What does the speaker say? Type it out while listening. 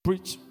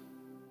preach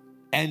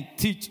and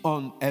teach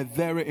on a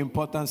very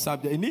important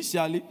subject.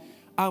 Initially,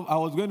 I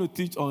was going to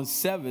teach on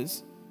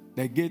service,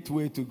 the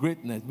gateway to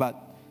greatness,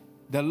 but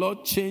the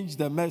Lord changed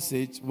the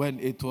message when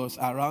it was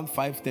around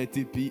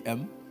 5:30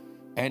 p.m.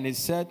 and He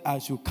said I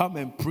should come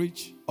and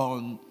preach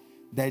on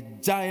the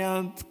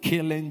giant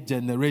killing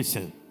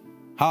generation.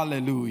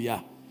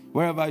 Hallelujah.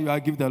 Wherever you are,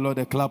 give the Lord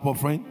a clap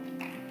offering.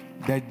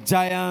 The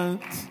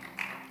giant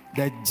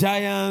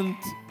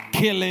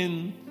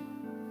killing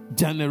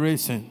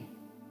generation.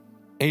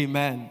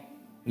 Amen.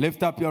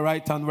 Lift up your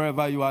right hand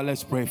wherever you are.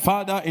 Let's pray.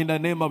 Father, in the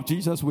name of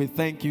Jesus, we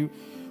thank you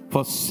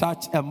for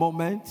such a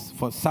moment,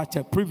 for such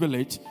a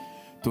privilege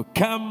to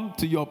come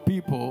to your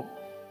people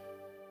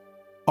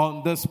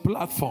on this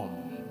platform.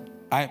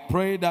 I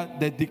pray that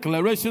the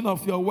declaration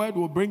of your word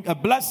will bring a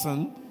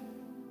blessing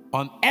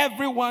on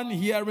everyone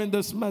hearing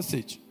this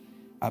message.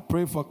 I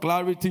pray for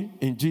clarity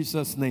in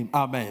Jesus' name.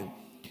 Amen.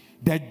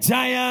 The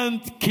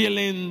giant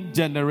killing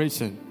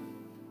generation.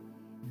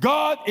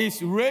 God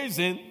is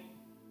raising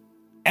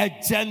a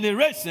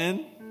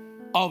generation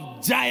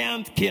of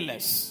giant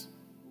killers.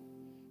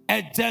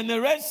 A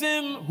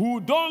generation who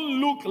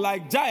don't look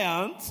like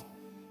giants,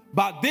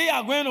 but they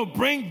are going to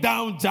bring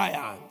down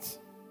giants.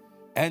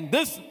 And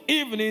this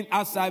evening,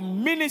 as I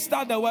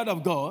minister the word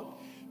of God,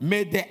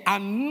 may the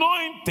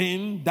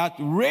anointing that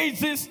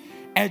raises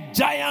a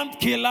giant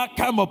killer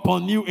come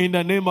upon you in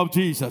the name of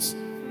Jesus.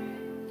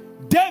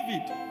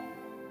 David.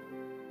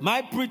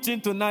 My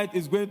preaching tonight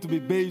is going to be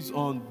based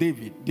on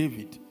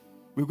David.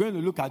 We're going to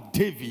look at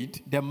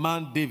David, the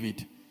man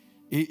David.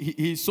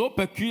 He is so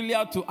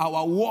peculiar to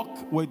our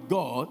walk with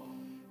God,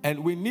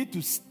 and we need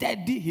to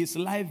study his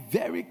life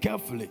very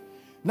carefully.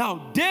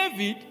 Now,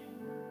 David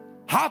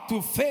had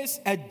to face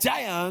a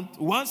giant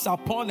once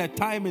upon a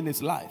time in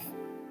his life.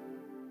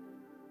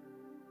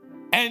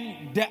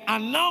 And the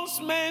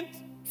announcement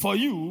for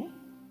you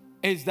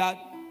is that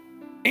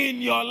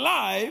in your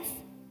life,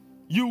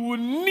 you will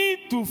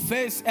need to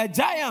face a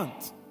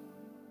giant.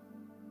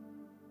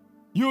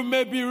 You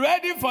may be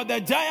ready for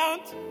the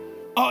giant,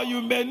 or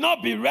you may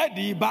not be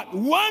ready, but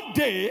one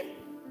day,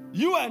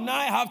 you and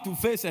I have to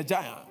face a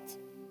giant.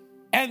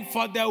 And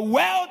for the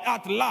world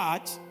at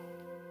large,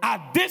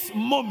 at this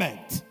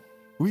moment,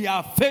 we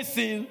are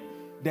facing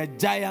the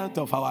giant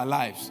of our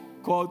lives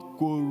called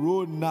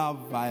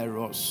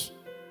coronavirus.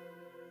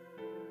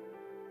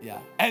 Yeah.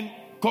 And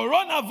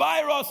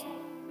coronavirus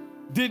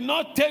did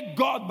not take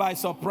God by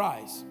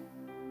surprise.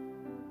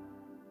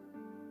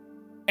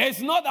 It's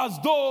not as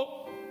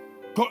though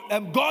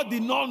God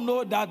did not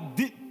know that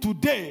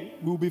today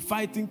we'll be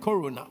fighting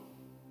corona.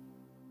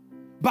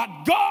 But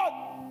God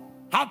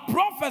had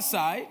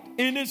prophesied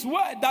in his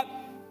word that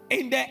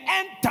in the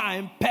end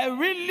time,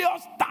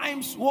 perilous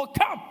times will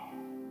come.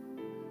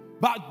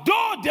 But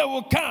though they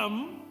will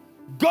come,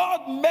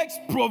 God makes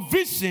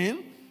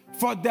provision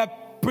for the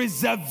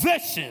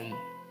preservation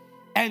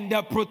and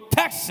the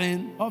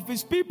protection of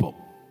his people.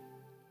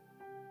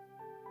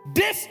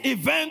 This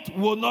event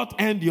will not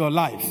end your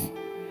life.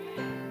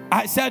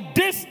 I said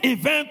this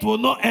event will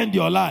not end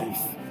your life.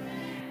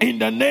 In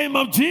the name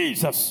of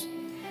Jesus.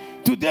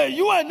 Today,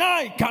 you and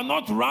I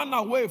cannot run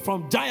away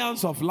from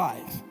giants of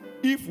life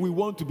if we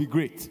want to be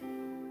great.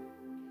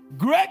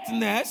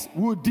 Greatness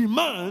will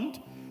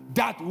demand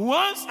that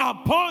once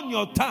upon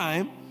a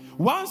time,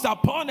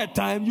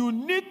 you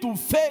need to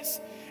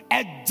face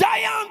a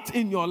giant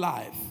in your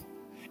life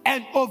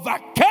and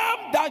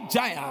overcome that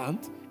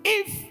giant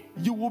if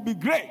you will be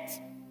great.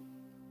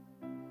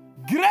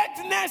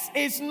 Greatness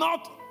is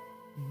not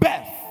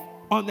birth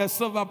on a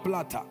silver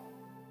platter.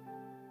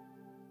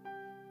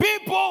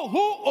 People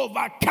who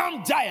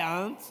overcome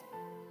giants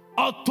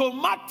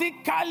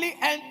automatically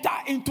enter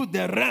into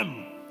the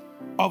realm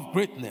of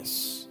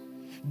greatness.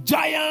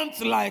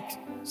 Giants like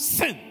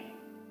sin,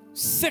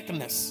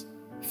 sickness,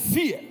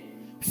 fear,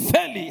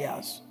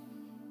 failures,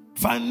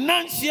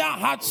 financial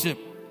hardship,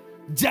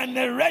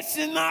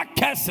 generational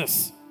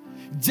curses,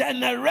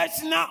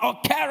 generational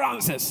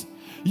occurrences.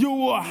 You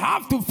will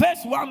have to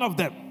face one of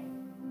them.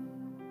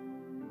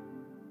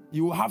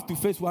 You will have to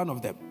face one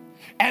of them.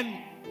 And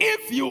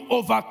if you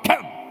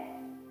overcome,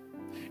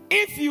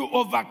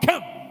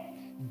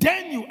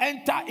 then you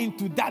enter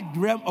into that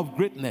realm of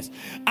greatness.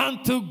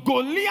 Until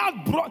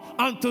David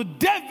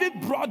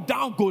brought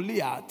down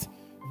Goliath,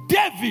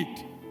 David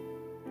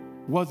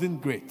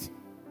wasn't great.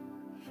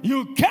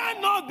 You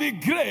cannot be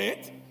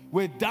great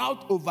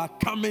without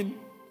overcoming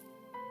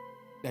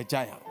the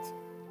giant.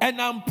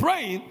 And I'm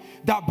praying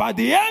that by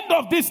the end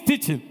of this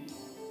teaching,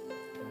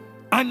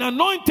 an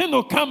anointing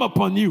will come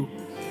upon you,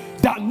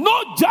 that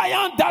no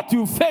giant that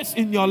you face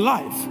in your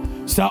life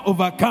shall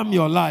overcome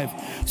your life.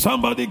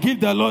 Somebody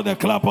give the Lord a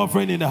clap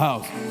offering in the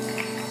house.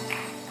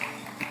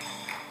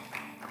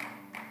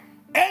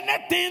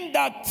 Anything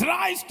that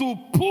tries to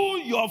pull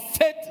your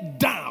faith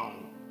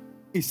down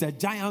is a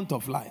giant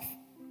of life.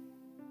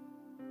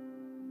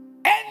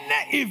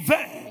 Any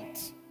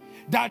event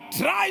that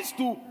tries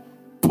to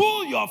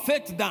pull your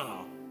faith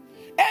down,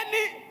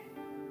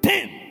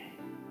 anything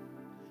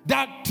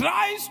that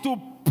tries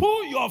to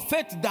pull your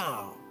faith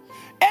down,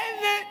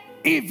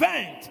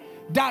 event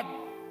that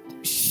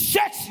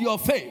shakes your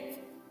faith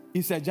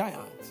is a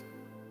giant.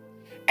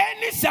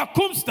 Any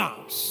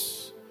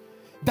circumstance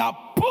that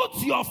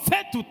puts your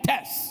faith to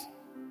test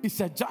is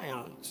a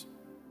giant.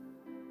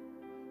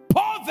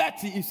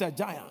 Poverty is a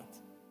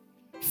giant.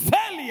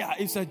 Failure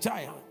is a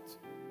giant.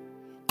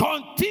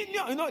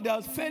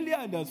 There's failure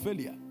and there's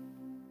failure.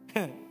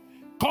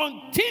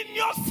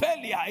 Continuous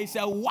failure is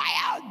a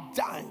wild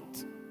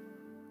giant.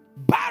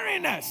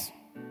 Barrenness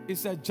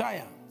is a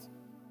giant.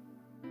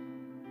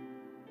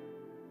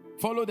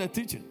 Follow the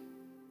teaching.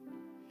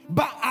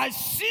 But I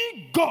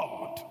see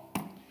God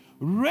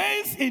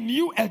raise in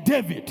you a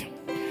David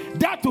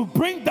that will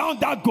bring down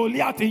that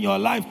Goliath in your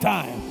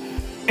lifetime.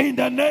 In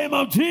the name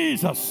of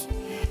Jesus,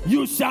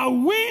 you shall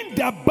win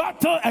the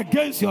battle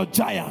against your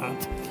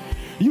giant.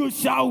 You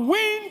shall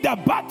win the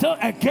battle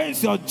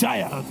against your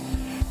giant.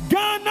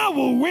 Ghana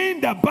will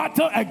win the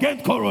battle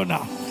against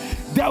Corona.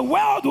 The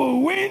world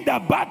will win the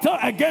battle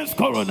against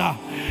Corona.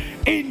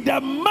 In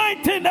the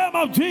mighty name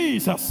of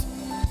Jesus.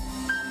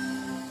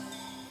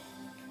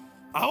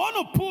 I want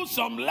to pull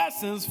some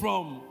lessons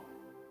from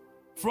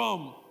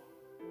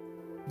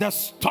the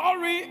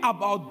story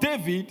about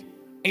David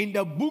in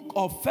the book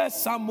of 1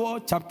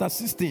 Samuel chapter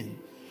 16.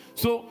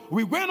 So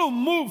we're going to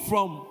move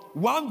from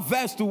one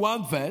verse to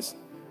one verse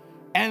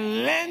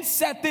and learn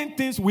certain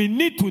things we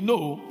need to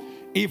know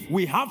if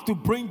we have to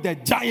bring the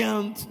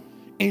giant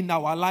in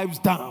our lives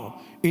down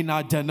in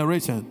our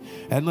generation.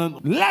 And then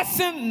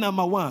lesson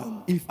number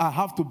 1, if I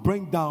have to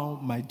bring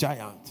down my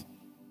giant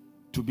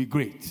to be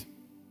great.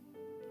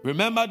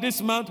 Remember,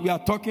 this month we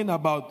are talking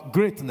about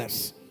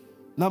greatness.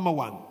 Number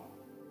 1.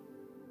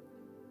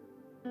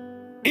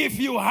 If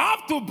you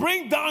have to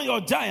bring down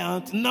your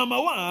giant, number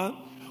 1,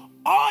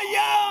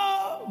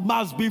 oil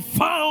must be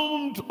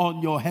found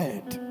on your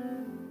head.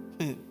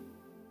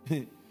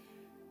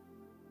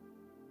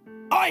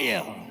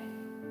 Oil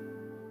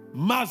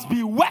must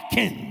be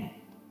working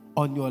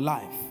on your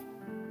life.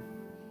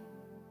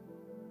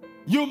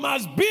 You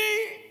must be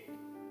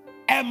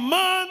a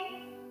man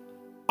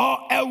or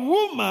a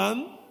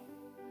woman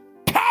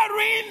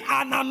carrying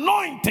an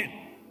anointing.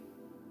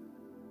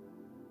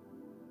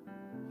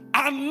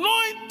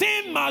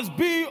 Anointing must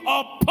be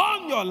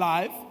upon your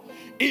life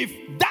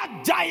if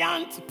that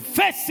giant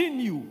facing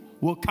you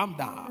will come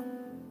down.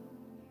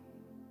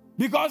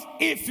 Because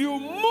if you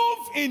move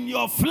in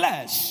your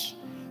flesh,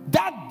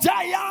 that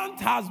giant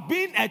has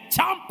been a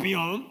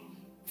champion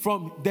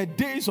from the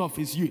days of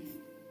his youth.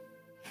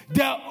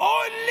 The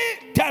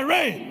only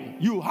terrain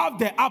you have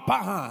the upper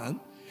hand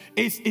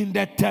is in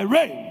the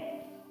terrain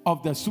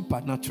of the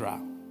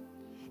supernatural.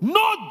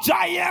 No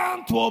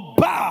giant will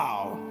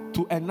bow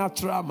to a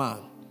natural man.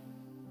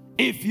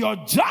 If your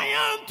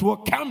giant will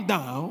come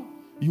down,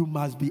 you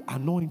must be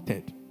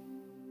anointed.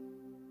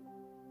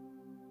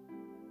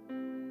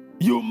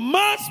 You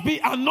must be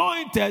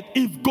anointed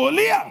if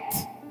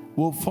Goliath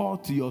will fall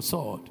to your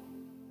sword.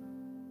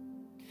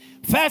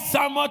 1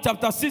 Samuel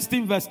chapter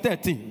 16 verse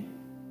 13.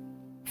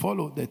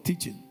 Follow the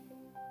teaching.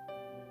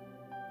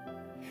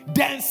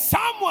 Then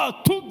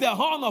Samuel took the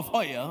horn of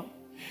oil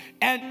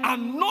and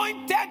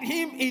anointed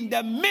him in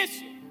the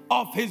midst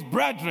of his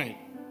brethren.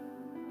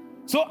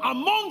 So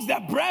amongst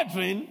the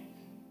brethren,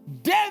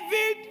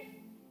 David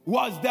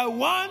was the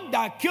one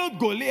that killed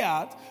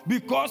Goliath,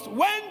 because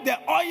when the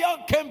oil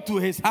came to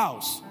his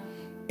house,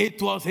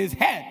 it was his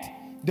head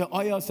the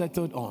oil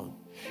settled on.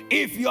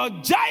 If your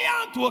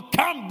giant will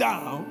come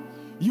down,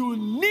 you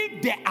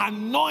need the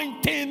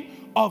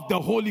anointing of the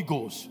Holy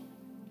Ghost.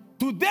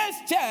 Today's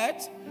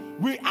church,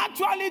 we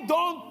actually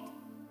don't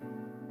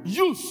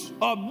use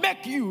or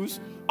make use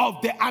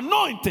of the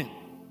anointing.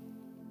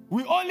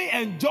 We only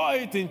enjoy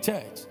it in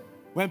church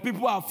when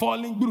people are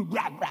falling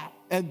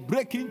and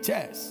breaking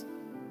chairs.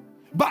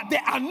 But the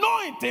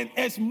anointing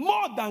is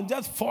more than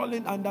just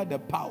falling under the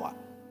power.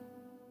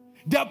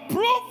 The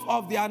proof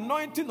of the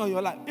anointing on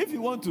your life, if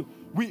you want to,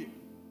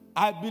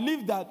 I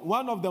believe that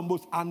one of the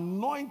most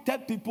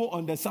anointed people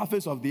on the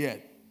surface of the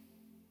earth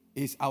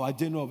is our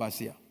general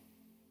overseer,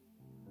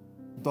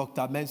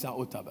 Dr. Mensa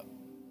Otabil.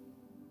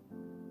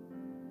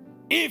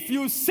 If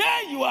you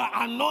say you are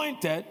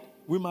anointed,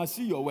 we must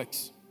see your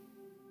works.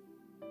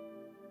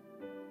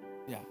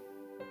 Yeah.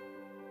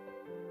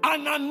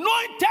 An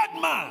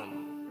anointed man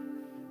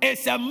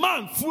is a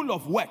man full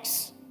of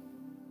works.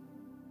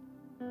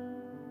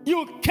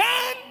 You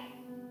can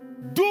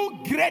do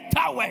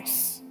greater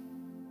works.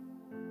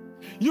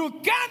 You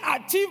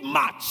can achieve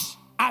much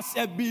as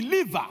a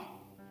believer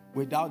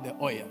without the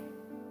oil.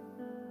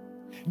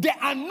 The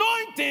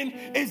anointing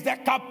is the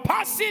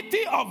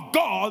capacity of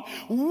God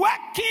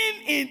working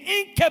in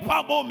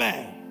incapable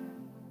men.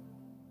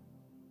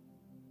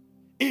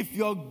 If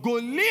your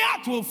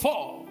Goliath will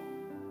fall,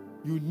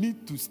 you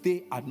need to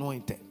stay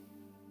anointed.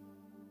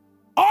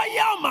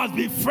 Oil must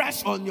be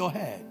fresh on your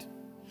head.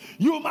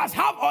 You must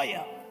have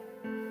oil.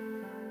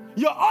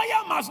 Your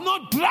oil must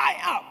not dry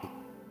up.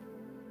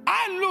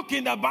 I look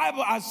in the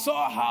Bible, I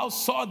saw how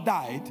Saul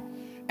died,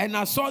 and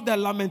I saw the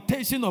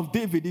lamentation of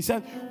David. He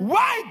said,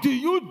 "Why do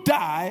you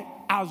die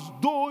as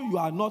though you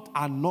are not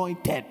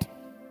anointed.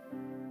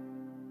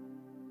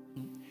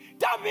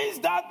 That means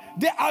that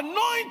the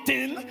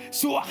anointing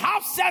should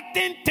have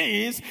certain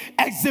things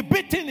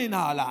exhibiting in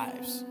our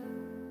lives.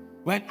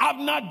 When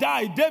Abner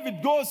died,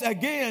 David goes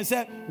again and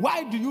said,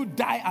 why do you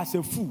die as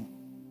a fool?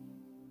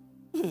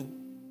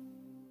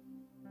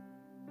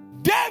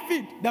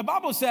 David, the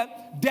Bible said,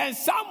 then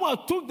Samuel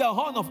took the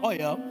horn of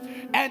oil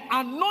and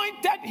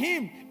anointed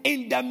him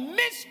in the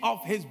midst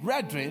of his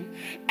brethren,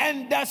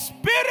 and the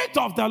Spirit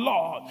of the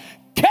Lord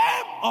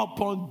came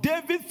upon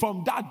David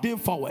from that day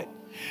forward.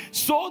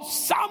 So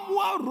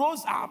Samuel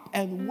rose up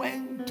and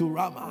went to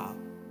Ramah.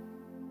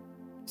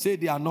 Say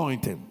the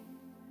anointing.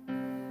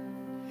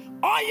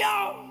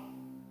 Oil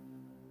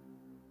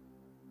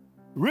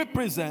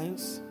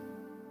represents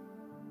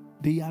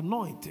the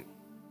anointing.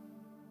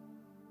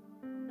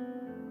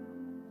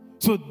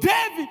 So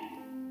David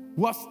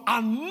was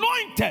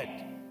anointed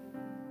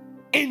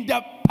in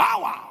the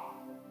power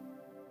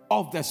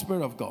of the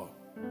Spirit of God.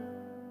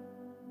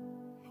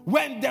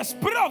 When the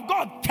Spirit of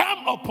God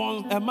comes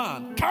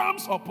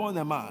upon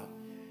a man,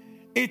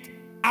 it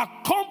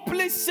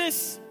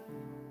accomplishes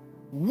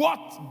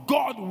what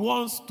God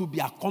wants to be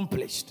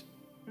accomplished,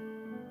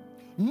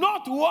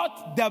 not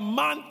what the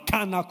man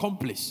can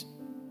accomplish.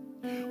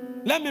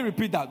 Let me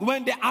repeat that.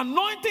 When the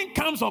anointing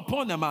comes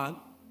upon a man,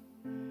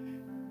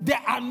 the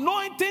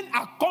anointing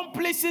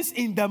accomplishes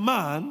in the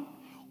man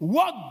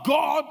what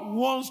God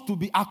wants to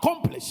be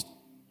accomplished,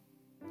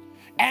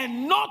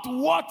 and not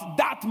what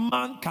that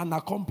man can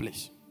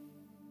accomplish.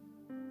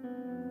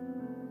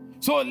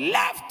 So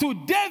left to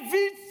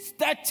David's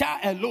stature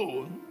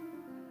alone,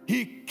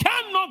 he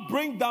cannot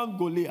bring down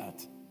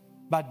Goliath.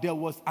 But there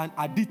was an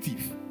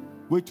additive,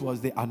 which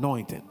was the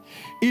anointing.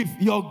 If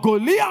your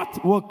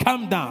Goliath will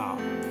come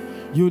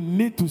down, you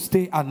need to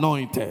stay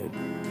anointed.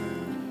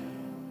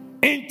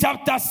 In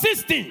chapter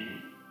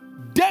 16,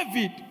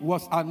 David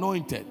was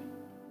anointed.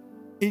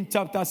 In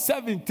chapter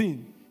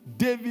 17,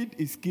 David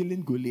is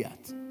killing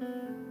Goliath.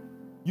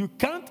 You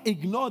can't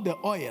ignore the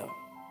oil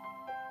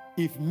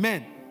if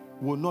men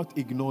will not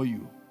ignore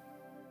you.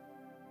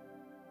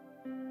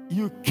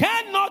 You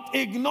cannot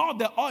ignore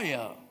the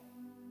oil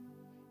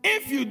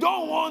if you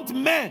don't want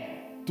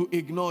men to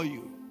ignore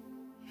you.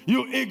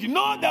 You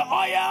ignore the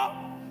oil,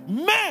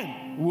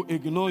 men will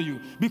ignore you,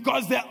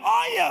 because the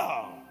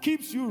oil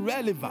keeps you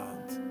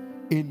relevant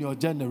in your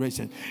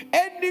generation.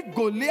 Any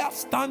Goliath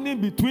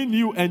standing between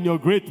you and your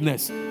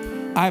greatness,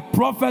 I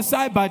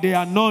prophesy by the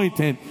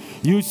anointing,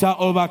 you shall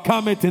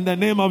overcome it in the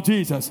name of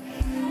Jesus.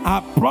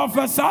 I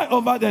prophesy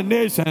over the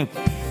nation,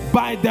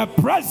 by the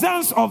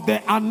presence of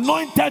the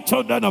anointed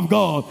children of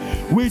God,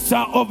 we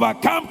shall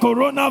overcome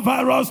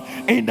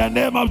coronavirus in the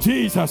name of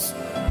Jesus.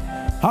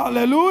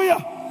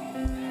 Hallelujah.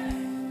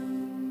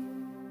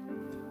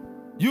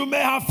 You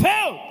may have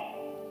failed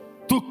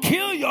to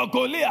kill your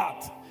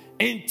Goliath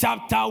in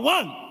chapter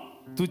 1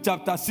 to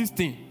chapter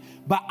 16.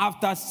 But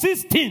after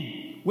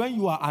 16, when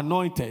you are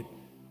anointed,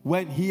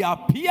 when he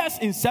appears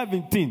in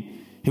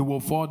 17, he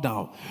will fall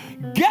down.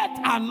 Get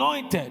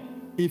anointed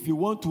if you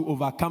want to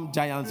overcome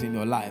giants in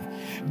your life.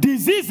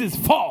 Diseases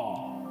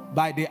fall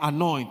by the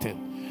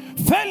anointing.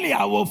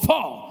 Failure will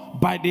fall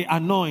by the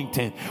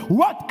anointing.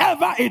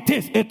 Whatever it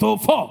is, it will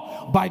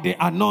fall by the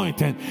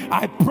anointing.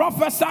 I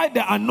prophesy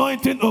the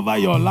anointing over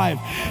your life.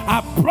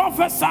 I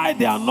prophesy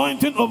the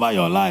anointing over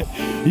your life.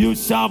 You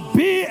shall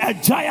be a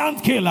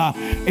giant killer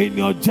in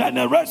your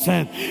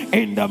generation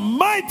in the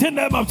mighty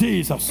name of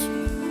Jesus.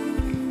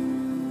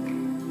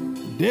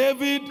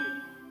 David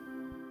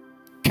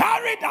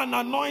carried an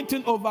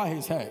anointing over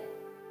his head.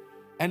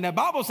 And the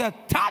Bible said,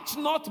 touch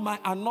not my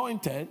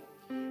anointed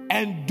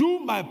and do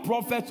my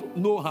prophets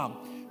no harm.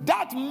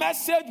 That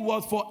message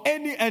was for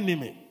any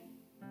enemy.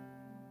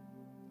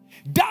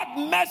 That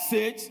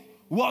message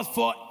was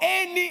for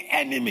any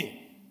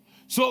enemy.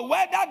 So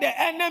whether the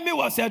enemy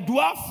was a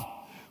dwarf,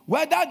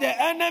 whether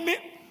the enemy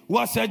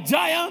was a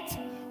giant,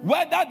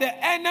 whether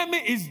the enemy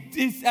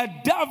is a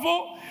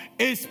devil,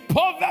 is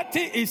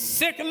poverty, is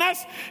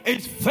sickness,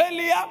 is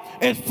failure,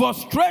 is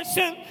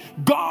frustration,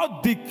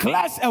 God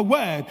declares a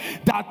word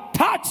that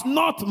touch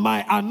not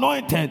my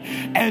anointed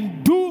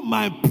and do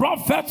my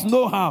prophets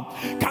no harm.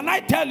 Can I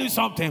tell you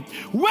something?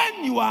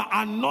 When you are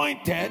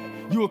anointed,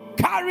 you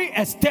carry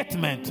a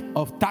statement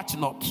of touch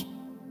not.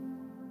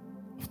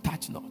 Of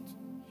touch not.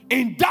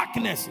 In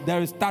darkness,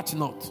 there is touch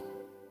not.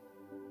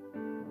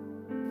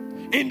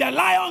 In the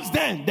lion's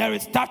den, there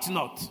is touch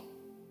not.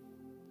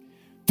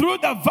 Through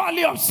the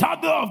valley of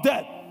shadow of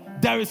death,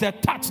 there is a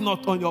touch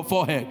not on your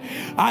forehead.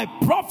 I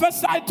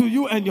prophesy to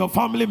you and your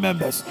family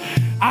members.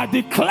 I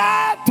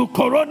declare to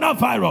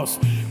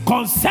coronavirus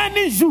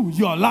concerning you,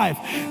 your life,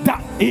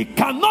 that it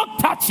cannot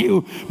touch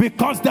you,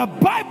 because the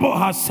Bible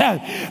has said,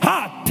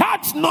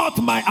 touch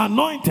not my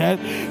anointed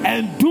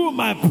and do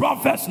my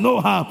prophets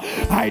no harm.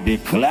 I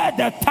declare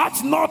that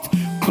touch not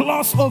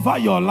clause over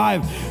your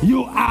life.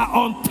 You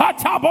are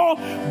untouchable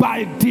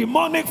by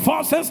demonic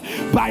forces,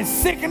 by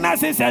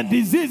sicknesses and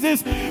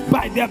diseases,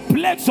 by the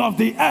plagues of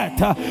the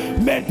earth.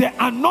 May the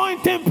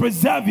anointing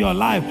preserve your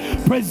life,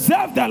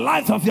 preserve the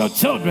lives of your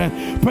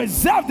children,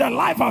 preserve the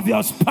life of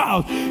your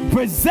spouse,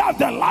 preserve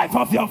the life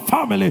of your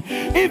family.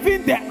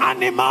 Even the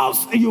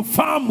animals you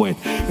farm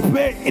with,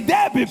 may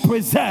they be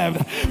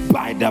preserved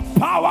by the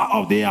power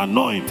of the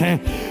anointing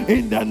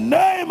in the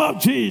name of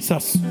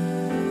Jesus.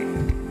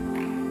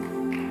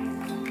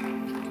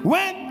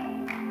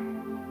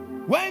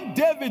 When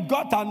David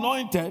got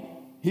anointed,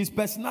 his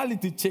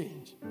personality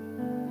changed.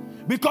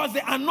 Because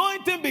the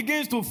anointing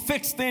begins to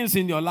fix things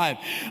in your life.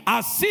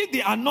 I see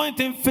the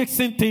anointing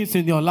fixing things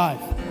in your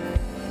life.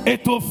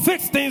 It will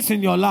fix things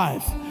in your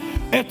life.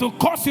 It will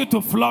cause you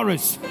to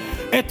flourish.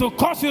 It will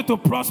cause you to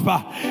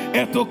prosper.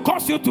 It will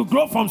cause you to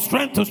grow from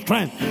strength to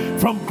strength,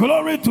 from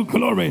glory to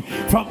glory,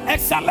 from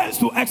excellence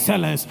to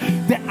excellence.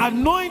 The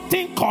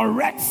anointing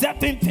corrects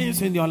certain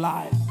things in your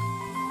life.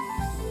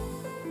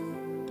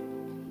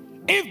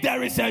 If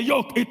there is a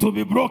yoke, it will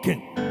be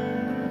broken.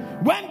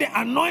 When the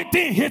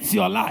anointing hits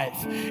your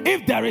life,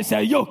 if there is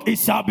a yoke, it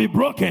shall be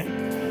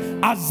broken.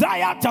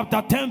 Isaiah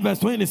chapter 10 verse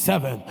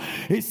 27,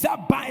 it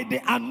said, by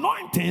the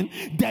anointing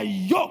the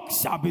yoke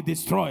shall be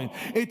destroyed.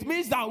 It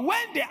means that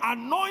when the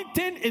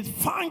anointing is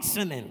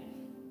functioning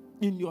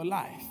in your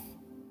life,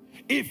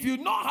 if you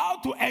know how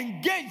to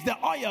engage the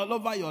oil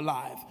over your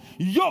life,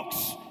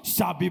 yokes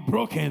shall be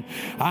broken.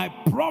 I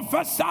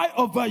prophesy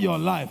over your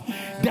life.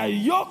 The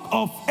yoke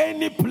of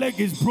any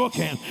plague is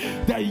broken.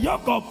 The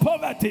yoke of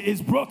poverty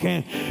is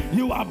broken.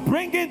 You are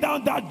bringing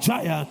down that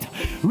giant.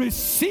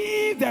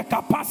 Receive the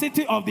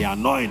capacity of the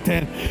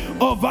anointing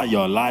over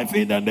your life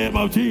in the name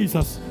of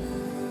Jesus.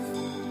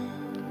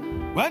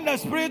 When the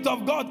Spirit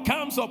of God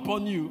comes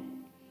upon you,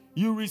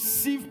 you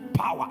receive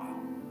power.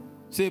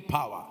 Say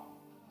power.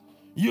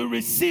 You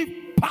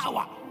receive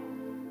power.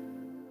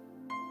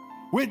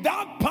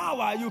 Without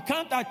power, you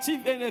can't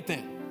achieve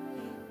anything.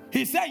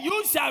 He said,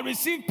 you shall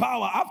receive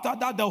power. After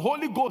that, the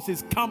Holy Ghost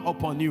is come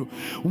upon you.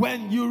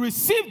 When you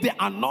receive the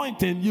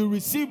anointing, you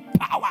receive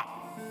power.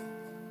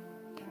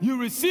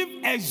 You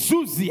receive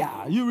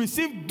exousia. You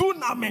receive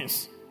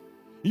dunamis.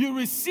 You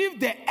receive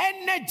the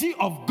energy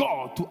of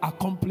God to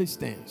accomplish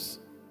things.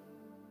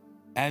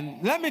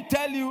 And let me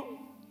tell you,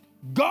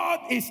 God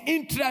is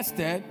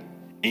interested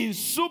in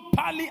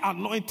superly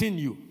anointing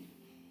you.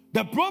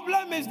 The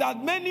problem is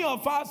that many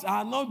of us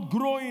are not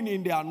growing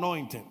in the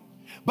anointing.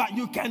 But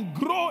you can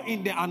grow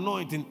in the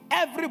anointing.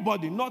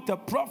 Everybody, not a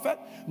prophet,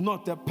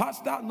 not a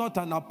pastor, not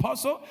an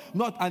apostle,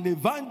 not an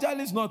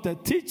evangelist, not a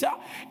teacher.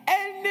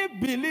 Any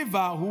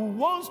believer who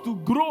wants to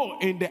grow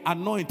in the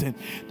anointing.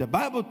 The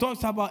Bible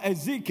talks about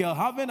Ezekiel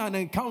having an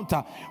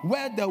encounter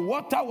where the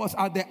water was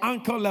at the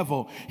ankle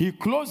level. He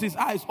closed his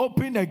eyes,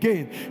 opened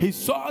again. He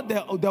saw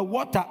the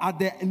water at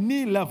the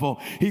knee level.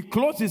 He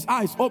closed his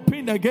eyes,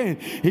 opened again.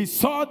 He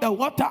saw the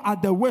water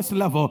at the waist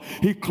level.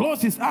 He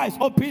closed his eyes,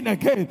 opened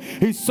again.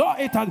 He saw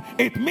it. And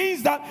it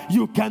means that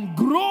you can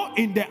grow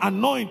in the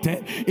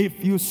anointing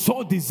if you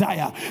so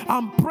desire.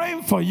 I'm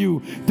praying for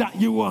you that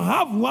you will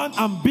have one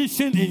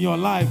ambition in your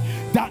life,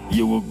 that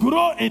you will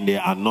grow in the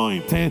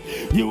anointing.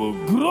 You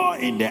will grow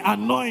in the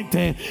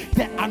anointing.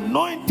 The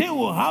anointing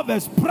will have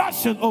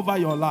expression over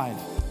your life.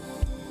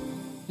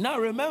 Now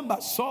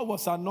remember, Saul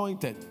was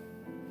anointed,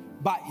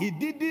 but he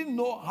didn't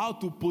know how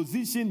to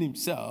position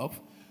himself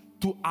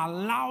to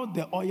allow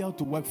the oil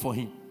to work for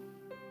him.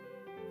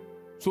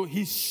 So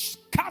he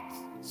cut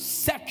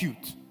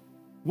circuit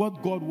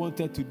what God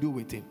wanted to do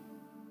with him.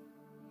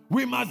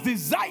 We must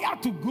desire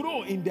to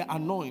grow in the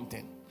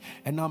anointing.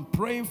 And I'm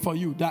praying for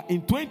you that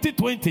in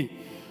 2020,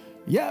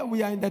 yeah,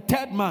 we are in the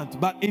third month,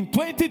 but in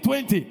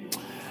 2020,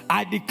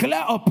 I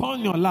declare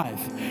upon your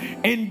life,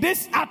 in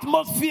this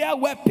atmosphere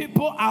where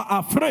people are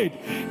afraid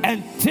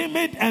and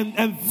timid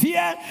and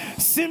fear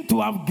seem to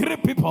have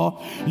gripped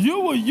people, you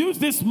will use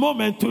this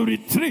moment to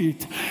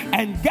retreat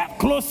and get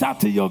closer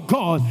to your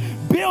God.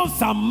 Build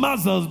some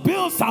muscles,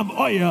 build some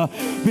oil,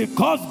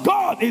 because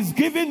God is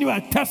giving you a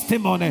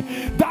testimony.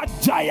 That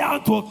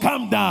giant will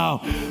come down.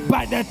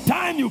 By the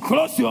time you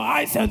close your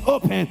eyes and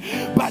open,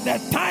 by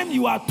the time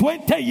you are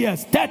 20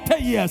 years,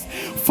 30 years,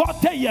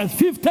 40 years,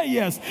 50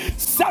 years,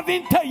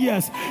 70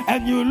 years,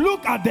 and you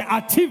look at the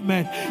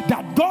achievement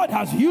that God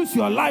has used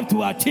your life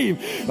to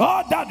achieve,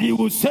 all that you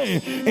will say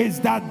is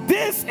that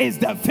this is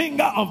the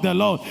finger of the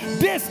Lord,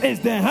 this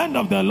is the hand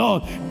of the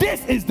Lord,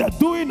 this is the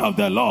doing of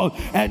the Lord,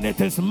 and it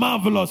is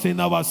marvelous in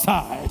our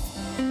sight.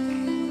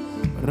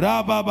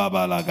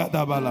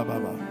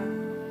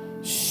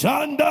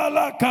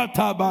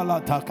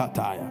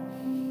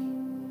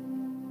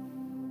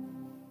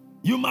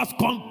 You must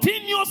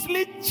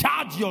continuously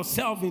charge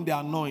yourself in the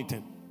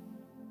anointing.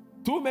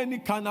 Too many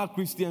carnal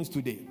Christians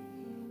today.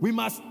 We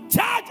must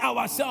charge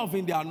ourselves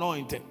in the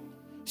anointing.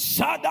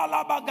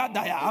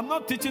 I'm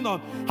not teaching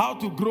on how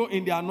to grow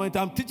in the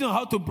anointing. I'm teaching on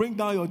how to bring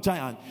down your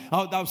giant.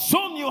 I would have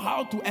shown you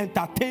how to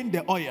entertain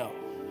the oil.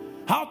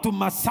 how to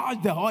massage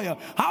the oil,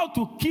 how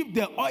to keep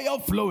the oil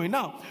flowing.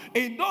 Now,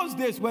 in those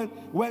days, when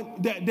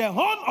the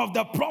horn of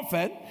the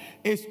prophet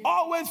is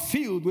always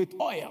filled with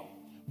oil,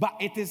 but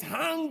it is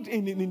hung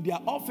in their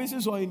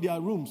offices or in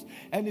their rooms,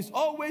 and it's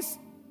always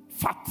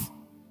fat.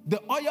 The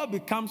oil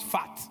becomes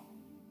fat.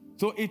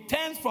 So it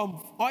turns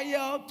from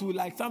oil to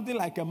like something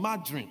like a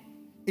margarine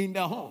in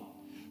the horn.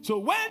 So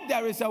when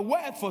there is a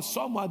word for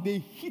someone, they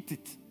heat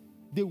it.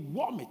 They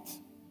warm it.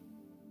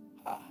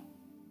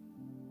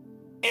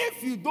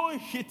 If you don't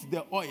heat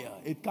the oil,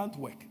 it can't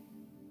work.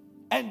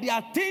 And there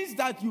are things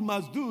that you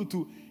must do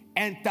to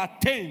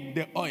entertain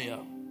the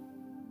oil.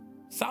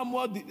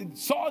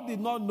 Saul did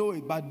not know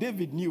it, but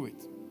David knew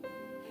it.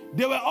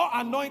 They were all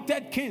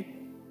anointed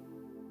king,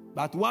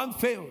 but one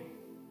failed,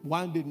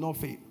 one did not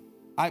fail.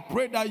 I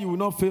pray that you will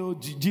not fail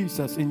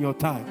Jesus in your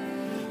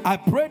time. I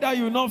pray that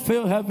you will not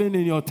fail heaven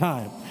in your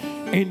time.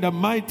 In the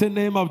mighty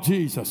name of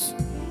Jesus.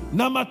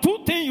 Number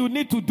 2 thing you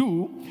need to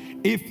do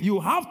if you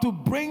have to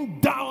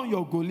bring down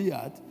your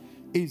Goliath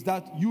is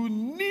that you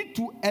need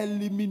to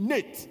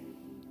eliminate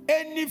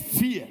any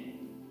fear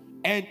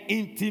and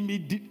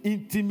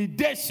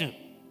intimidation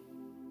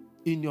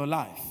in your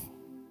life.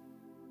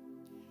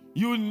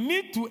 You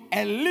need to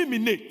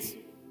eliminate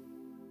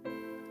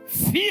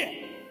fear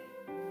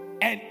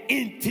and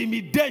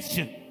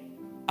intimidation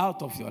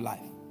out of your life.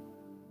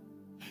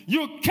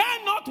 You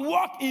cannot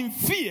walk in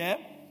fear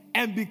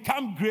and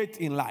become great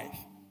in life.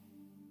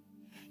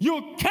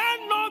 You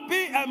cannot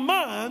be a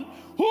man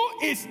who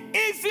is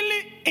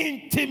easily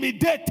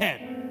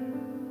intimidated.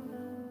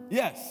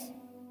 Yes,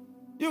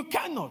 you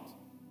cannot.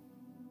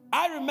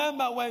 I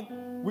remember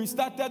when we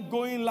started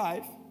going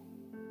live,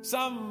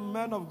 some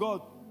men of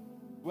God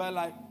were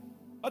like,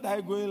 what are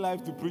you going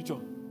live to preach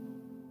on?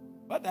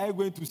 What are you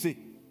going to say?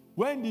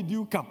 When did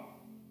you come?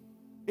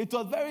 It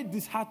was very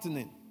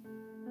disheartening.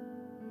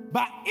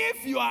 But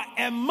if you are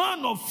a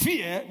man of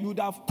fear, you would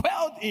have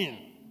quailed in.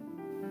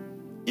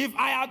 If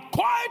I had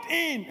quailed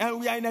in and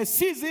we are in a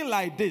season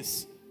like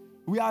this,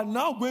 we are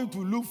now going to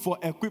look for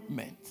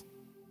equipment.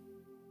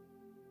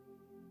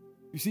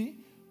 You see,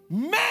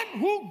 men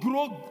who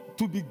grow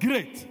to be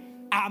great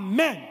are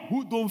men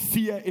who don't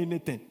fear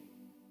anything.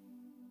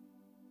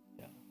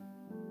 Yeah.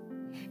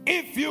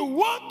 If you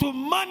want to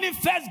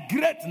manifest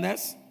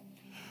greatness,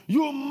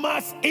 you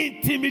must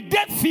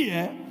intimidate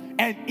fear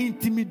and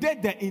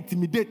intimidate the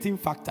intimidating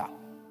factor.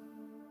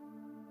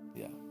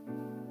 Yeah.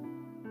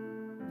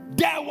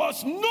 There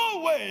was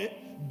no way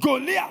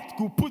Goliath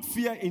could put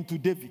fear into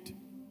David.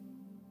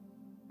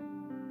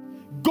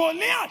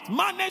 Goliath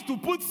managed to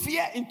put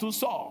fear into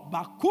Saul,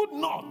 but could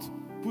not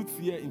put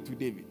fear into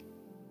David.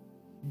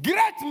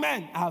 Great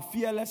men are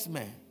fearless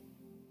men.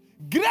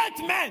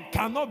 Great men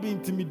cannot be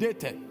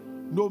intimidated.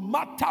 No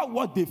matter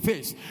what they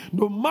face,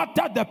 no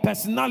matter the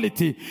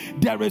personality,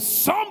 there is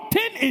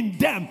something in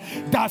them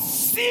that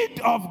seed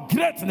of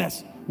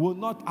greatness will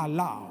not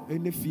allow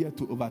any fear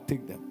to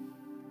overtake them.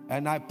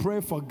 And I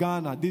pray for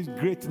Ghana, this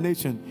great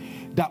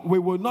nation, that we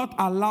will not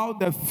allow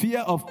the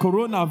fear of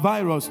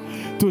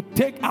coronavirus to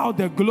take out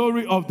the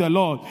glory of the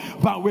Lord.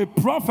 But we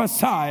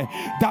prophesy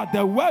that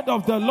the word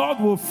of the Lord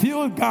will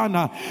fill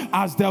Ghana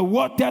as the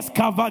waters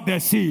cover the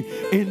sea.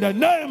 In the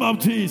name of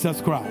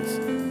Jesus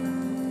Christ.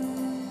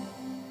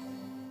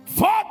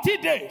 40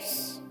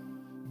 days,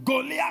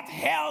 Goliath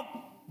held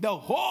the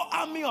whole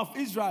army of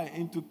Israel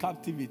into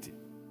captivity.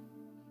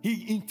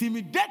 He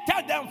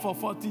intimidated them for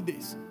 40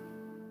 days.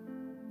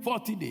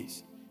 40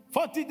 days.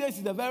 40 days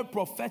is a very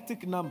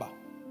prophetic number.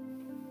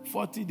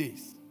 40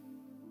 days.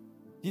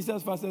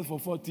 Jesus fasted for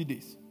 40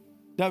 days.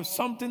 There's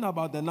something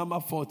about the number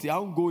 40. I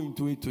won't go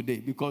into it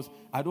today because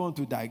I don't want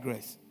to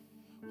digress.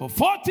 For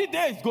 40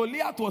 days,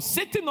 Goliath was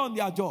sitting on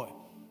their joy.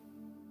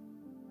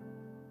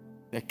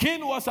 The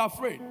king was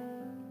afraid.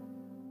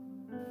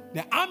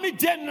 The army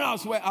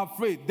generals were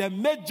afraid. The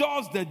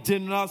majors, the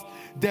generals,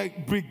 the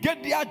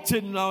brigadier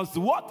generals,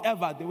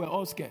 whatever, they were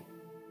all scared.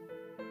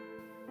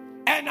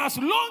 And as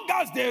long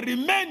as they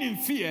remain in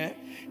fear,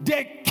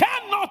 they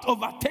cannot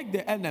overtake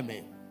the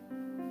enemy.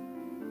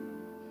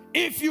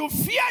 If you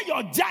fear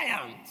your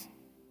giant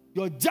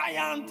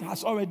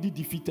has already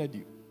defeated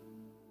you.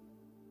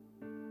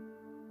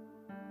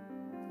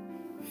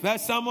 1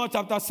 Samuel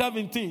chapter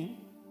 17,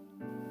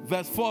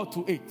 verse 4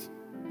 to 8.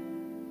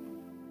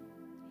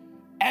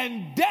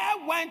 And there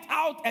went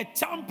out a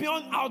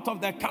champion out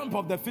of the camp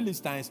of the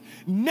Philistines,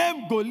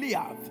 named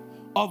Goliath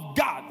of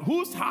Gath,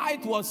 whose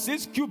height was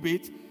 6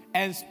 cubits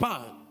and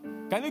span.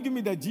 Can you give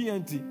me the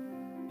GNT?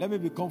 Let me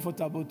be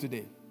comfortable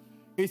today.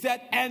 He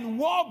said, and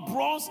wore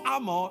bronze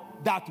armor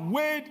that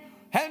weighed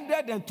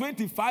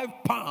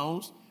 125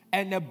 pounds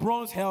and a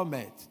bronze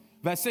helmet.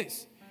 Verse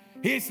 6.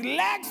 His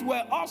legs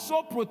were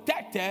also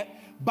protected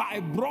by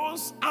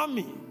bronze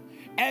armor,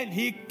 and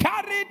he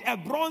carried a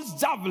bronze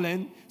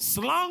javelin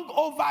slung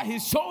over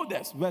his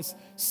shoulders. Verse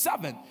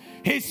 7.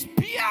 His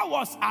spear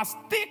was as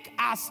thick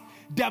as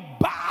the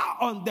bar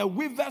on the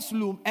weaver's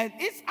loom, and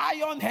its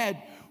iron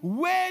head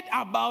weighed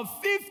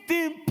about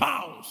 15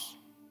 pounds.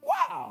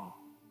 Wow.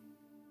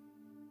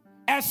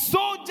 A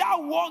soldier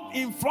walked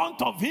in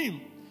front of him,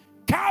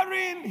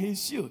 carrying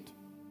his shield.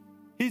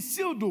 His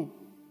shield, though.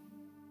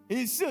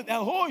 His shield.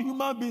 A whole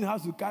human being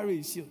has to carry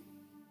his shield.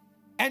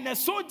 And a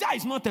soldier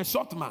is not a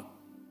short man.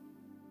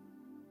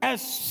 A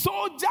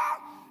soldier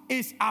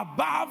is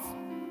above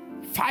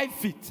 5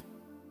 feet.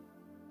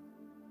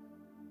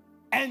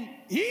 And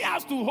he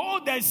has to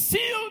hold the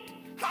shield.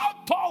 How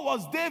tall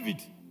was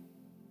David?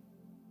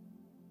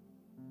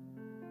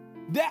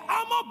 The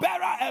armor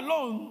bearer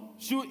alone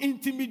should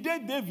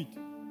intimidate David.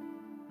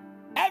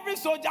 Every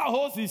soldier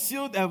holds his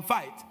shield and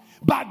fight.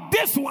 But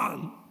this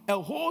one, a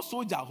whole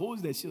soldier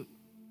holds the shield.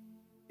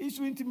 It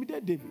should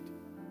intimidate David.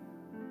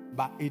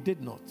 But it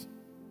did not.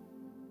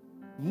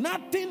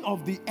 Nothing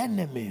of the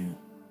enemy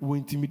will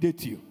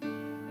intimidate you.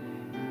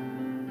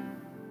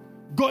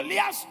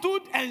 Goliath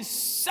stood and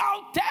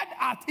shouted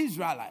at the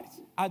Israelites.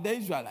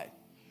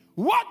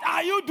 What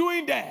are you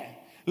doing there?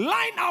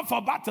 Line up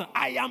for battle.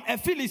 I am a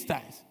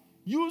Philistine.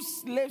 You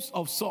slaves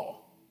of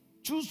Saul,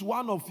 choose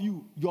one of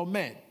you, your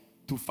men,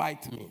 to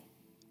fight me.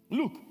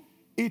 Look,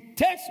 it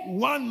takes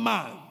one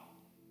man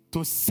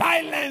to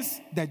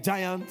silence the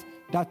giant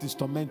that is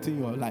tormenting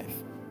your life.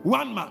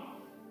 One man.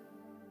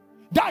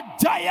 That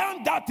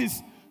giant that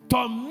is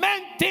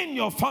tormenting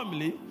your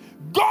family,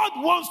 God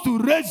wants to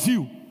raise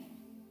you.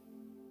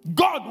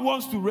 God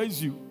wants to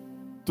raise you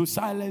to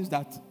silence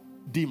that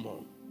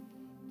demon,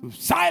 to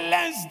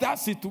silence that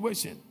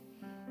situation,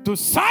 to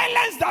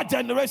silence that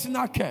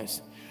generational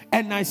curse.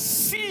 And I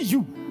see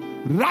you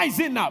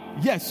rising up.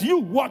 Yes, you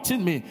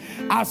watching me.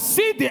 I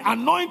see the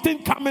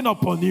anointing coming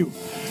upon you.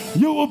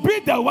 You will be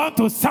the one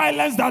to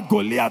silence that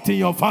Goliath in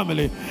your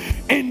family.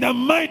 In the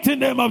mighty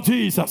name of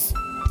Jesus.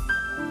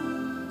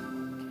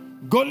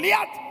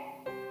 Goliath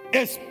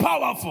is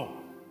powerful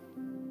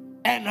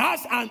and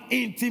has an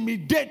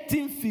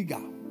intimidating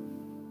figure.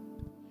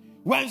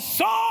 When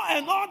Saul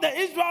and all the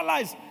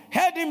Israelites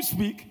heard him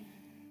speak,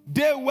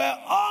 they were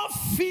all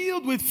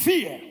filled with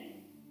fear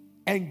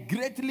and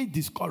greatly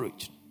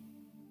discouraged.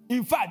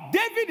 In fact,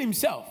 David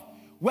himself,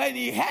 when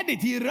he heard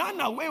it, he ran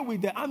away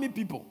with the army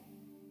people.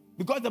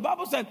 Because the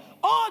Bible said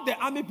all the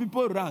army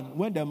people ran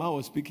when the man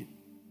was speaking.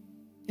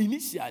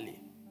 Initially.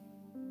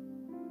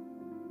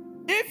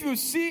 If you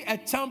see a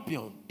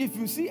champion, if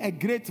you see a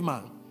great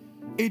man,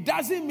 it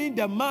doesn't mean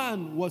the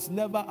man was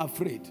never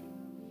afraid.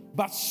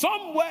 But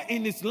somewhere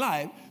in his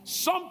life,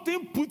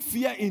 something put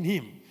fear in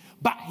him.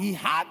 But he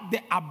had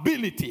the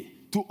ability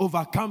to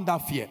overcome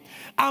that fear.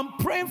 I'm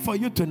praying for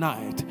you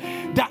tonight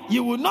that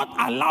you will not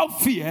allow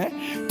fear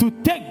to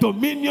take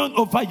dominion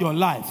over your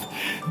life.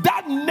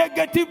 That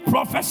negative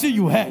prophecy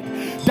you heard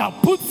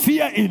that put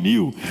fear in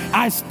you,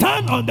 I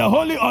stand on the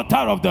holy altar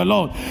of the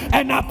Lord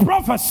and I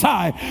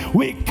prophesy.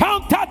 We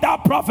counter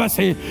that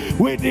prophecy.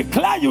 We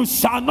declare you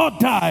shall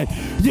not die.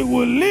 You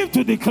will live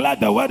to declare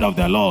the word of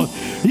the Lord.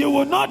 You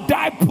will not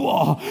die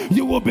poor.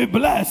 You will be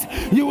blessed.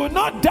 You will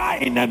not die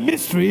in a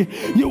mystery.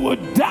 You will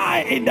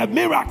die in the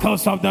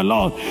miracles of the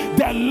Lord.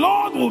 The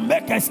Lord will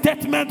make a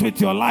statement with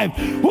your life.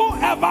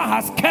 Whoever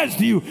has cursed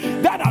you,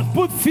 that has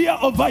put fear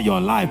over your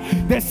life,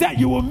 they said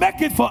you will make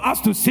it for us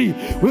to see.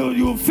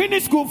 You will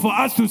finish school for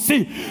us to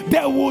see.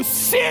 They will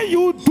see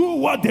you do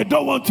what they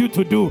don't want you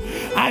to do.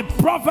 I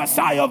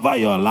prophesy over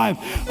your life.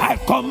 I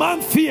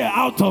command fear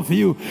out of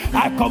you.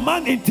 I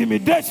command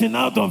intimidation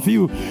out of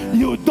you.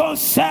 You don't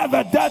serve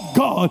a dead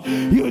God.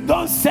 You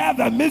don't serve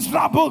a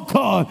miserable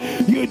God.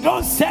 You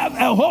don't serve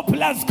a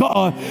hopeless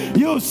God.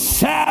 You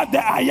serve the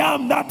I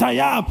am that I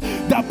am,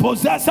 the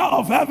possessor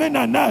of heaven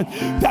and earth,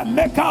 the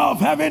maker of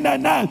heaven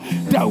and earth,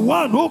 the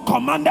one who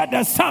commanded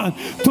the sun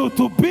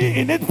to be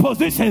in its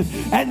position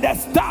and the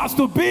stars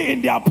to be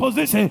in their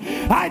position.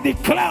 I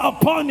declare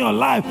upon your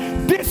life,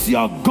 this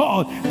your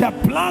God, the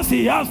plans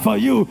he has for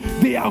you,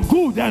 they are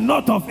good and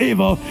not of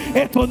evil.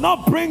 It will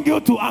not bring you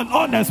to an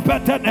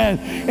unexpected end.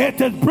 It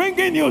is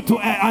bringing you to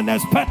an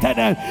unexpected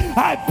end.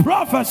 I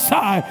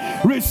prophesy,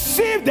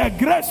 receive the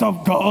grace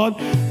of God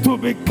to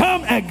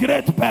become a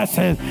great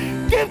person.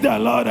 Give the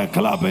Lord a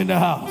clap in the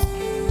house.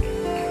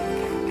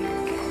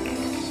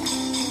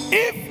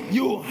 If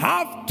you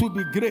have to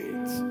be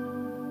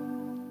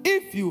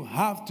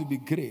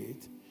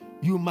great,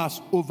 you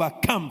must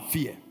overcome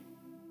fear.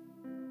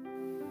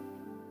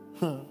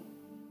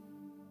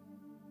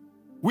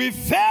 We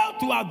fail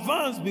to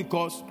advance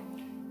because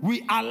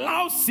we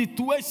allow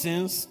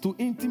situations to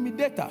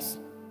intimidate us.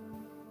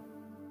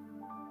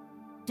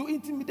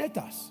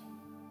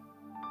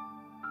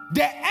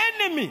 The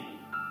enemy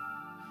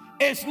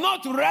is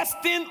not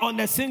resting on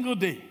a single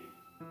day.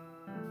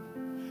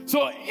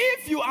 So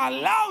if you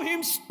allow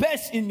him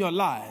space in your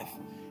life,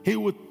 he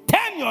will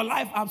turn your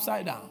life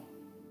upside down.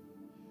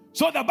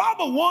 So the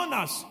Bible warns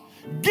us,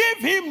 give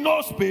him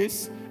no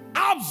space.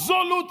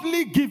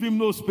 Absolutely give him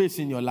no space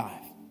in your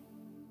life.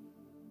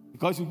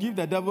 Because you give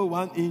the devil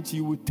 1 inch,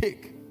 he will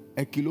take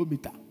a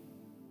kilometer.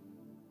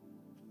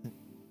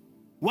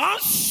 One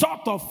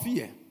shot of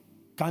fear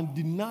can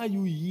deny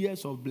you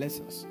years of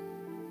blessings.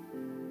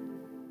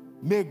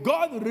 May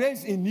God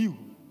raise in you,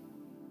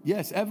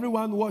 yes,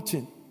 everyone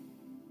watching,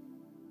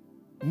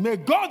 may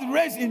God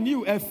raise in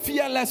you a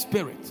fearless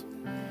spirit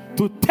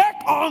to take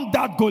on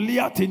that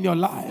Goliath in your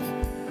life.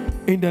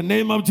 In the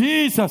name of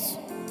Jesus.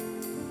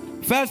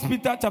 1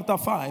 Peter chapter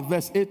 5,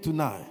 verse 8 to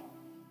 9.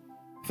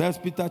 1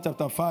 Peter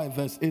chapter 5,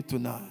 verse 8 to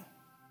 9.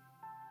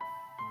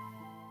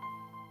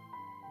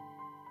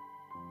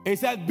 It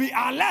said, be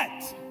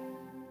alert.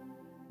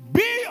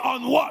 Be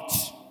on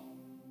watch.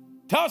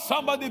 Tell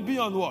somebody, be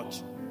on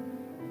watch.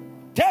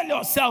 Tell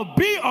yourself,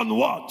 be on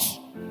watch.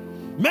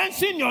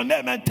 Mention your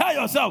name and tell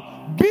yourself,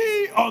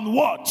 be on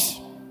watch.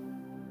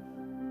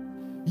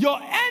 Your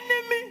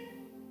enemy,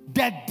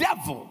 the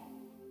devil.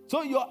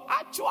 So your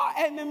actual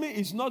enemy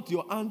is not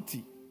your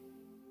auntie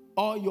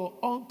or your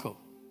uncle.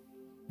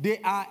 They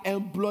are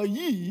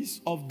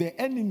employees of the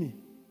enemy.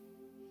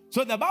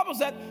 So the Bible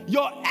said,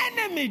 your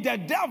enemy, the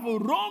devil,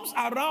 roams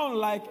around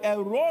like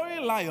a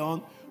roaring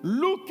lion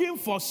looking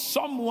for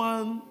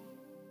someone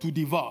to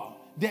devour.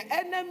 The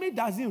enemy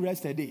doesn't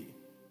rest a day.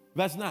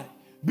 Verse 9.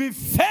 Be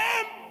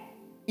firm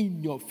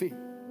in your faith.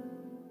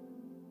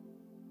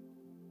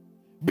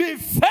 Be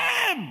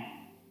firm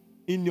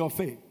in your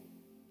faith.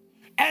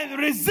 And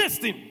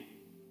resist him.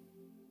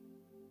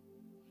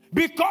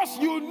 Because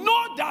you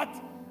know that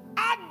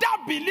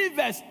other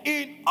believers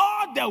in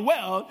all the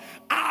world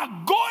are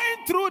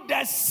going through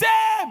the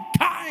same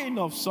kind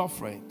of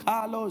suffering.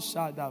 As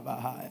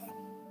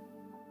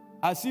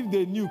if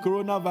they knew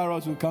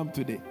coronavirus would come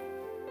today.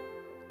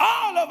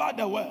 All over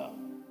the world,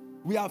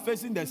 we are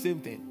facing the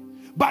same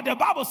thing. But the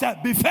Bible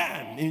said, be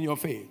firm in your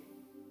faith.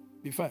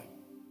 Be firm.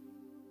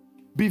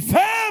 Be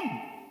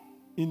firm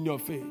in your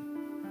faith.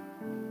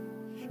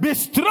 Be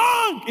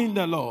strong in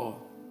the Lord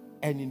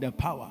and in the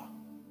power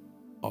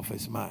of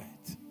his might.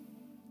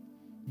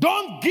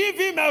 Don't give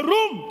him a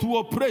room to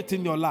operate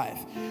in your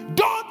life.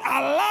 Don't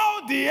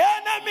allow the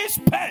enemy's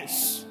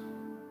space.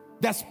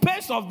 The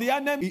space of the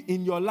enemy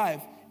in your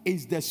life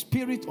is the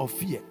spirit of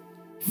fear.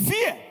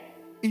 Fear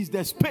is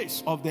the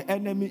space of the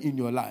enemy in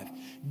your life.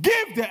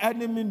 Give the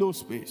enemy no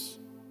space.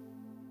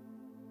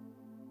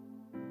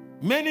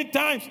 Many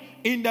times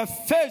in the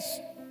face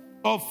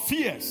of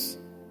fears,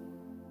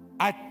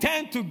 I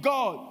turn to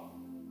God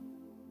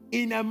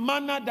in a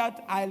manner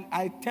that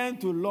I tend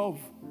to love,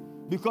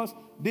 because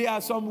there are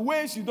some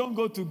ways you don't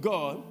go to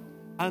God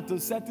until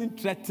certain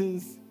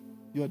threatens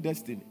your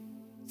destiny.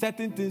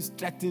 Certain things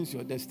threatens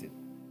your destiny.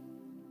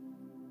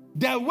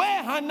 The way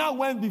Hannah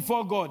went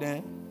before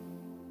God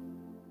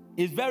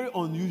is very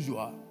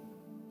unusual.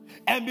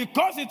 And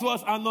because it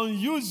was an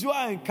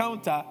unusual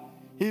encounter,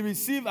 he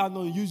received an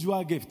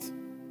unusual gift.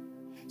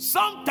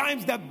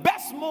 Sometimes the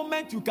best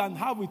moment you can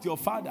have with your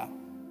father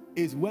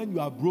is when you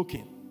are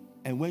broken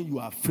and when you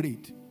are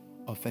afraid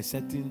of a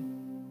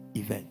certain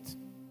event.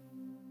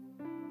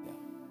 Yeah.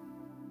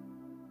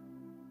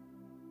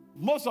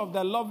 Most of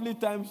the lovely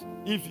times,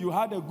 if you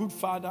had a good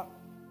father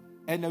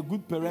and a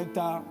good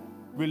parental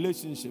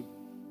relationship,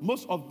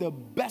 most of the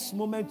best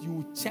moments you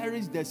will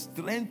cherish the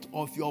strength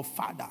of your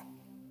father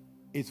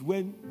is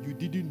when you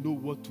didn't know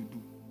what to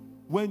do,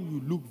 when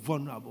you look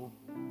vulnerable,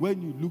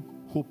 when you look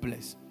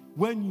hopeless,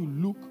 when you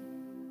look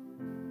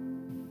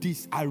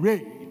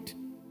disarrayed.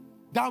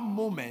 That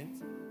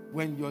moment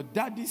when your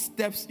daddy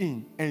steps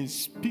in and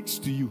speaks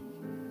to you,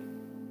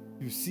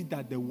 you see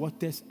that the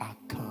waters are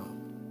calm.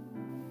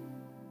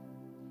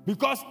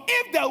 Because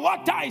if the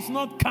water is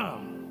not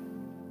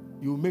calm,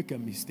 you will make a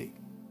mistake.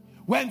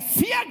 When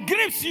fear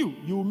grips you,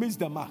 you will miss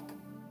the mark.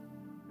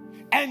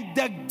 And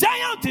the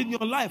giant in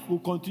your life will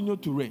continue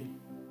to reign.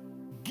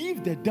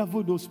 Give the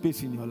devil no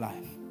space in your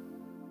life.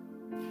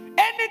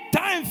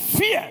 Anytime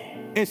fear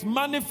is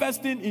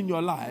manifesting in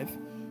your life,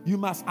 you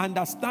must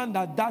understand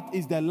that that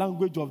is the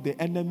language of the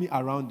enemy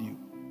around you.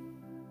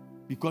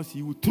 Because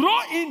he will throw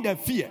in the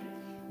fear.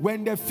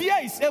 When the fear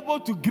is able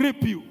to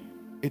grip you,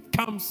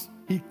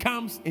 he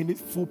comes in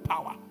his full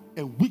power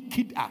and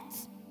wicked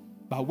acts.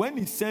 But when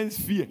he sends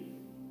fear,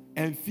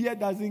 and fear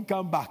doesn't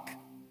come back,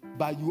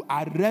 but you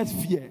arrest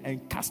fear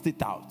and cast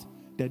it out,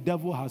 the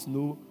devil has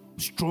no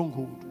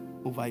stronghold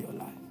over your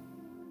life.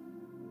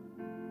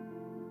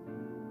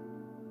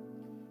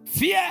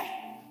 Fear,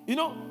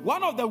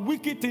 one of the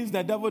wicked things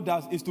the devil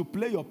does is to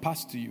play your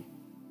past to you.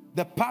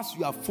 The past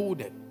you have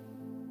folded.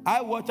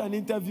 I watched an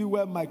interview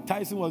where Mike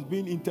Tyson was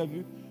being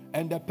interviewed,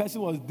 and the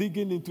person was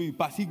digging into his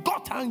past. He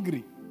got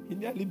angry. He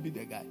nearly beat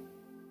the guy.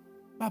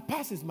 My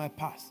past is my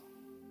past.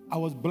 I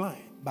was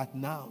blind, but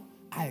now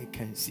I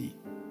can see.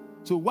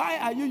 So why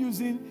are you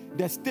using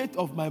the state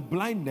of my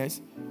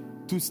blindness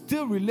to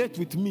still relate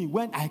with me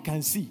when I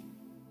can see?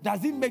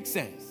 Does it make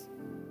sense?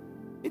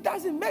 It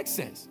doesn't make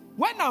sense.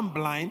 When I'm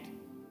blind,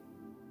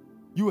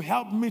 you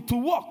help me to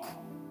walk.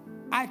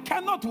 I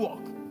cannot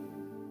walk.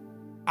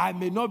 I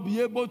may not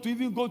be able to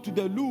even go to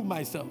the loo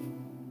myself.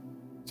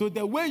 So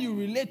the way you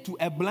relate to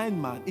a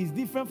blind man is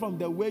different from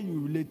the way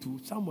you relate to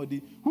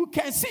somebody who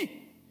can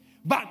see.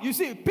 But you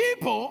see,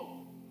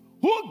 people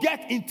who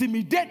get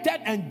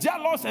intimidated and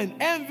jealous and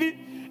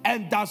envy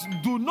and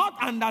do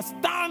not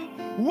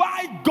understand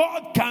why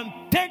God can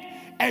take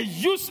a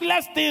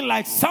useless thing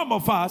like some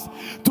of us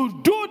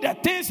to do the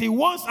things he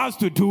wants us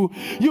to do,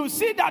 you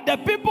see that the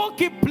people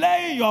keep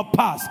playing your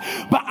past.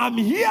 But I'm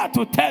here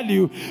to tell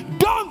you,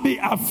 don't be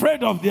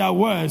afraid of their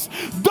words.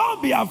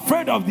 Don't be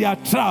afraid of their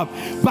trap.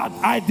 But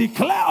I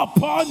declare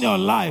upon your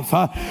life,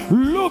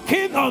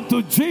 looking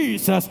unto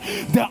Jesus,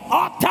 the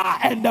author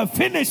and the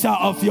finisher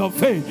of your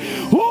faith,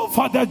 who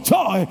for the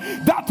joy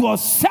that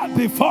was set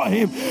before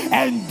him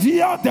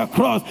endured the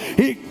cross.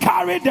 He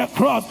carried the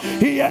cross.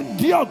 He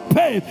endured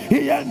pain.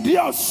 He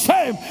endured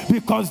shame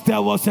because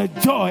there was a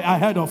joy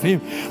ahead of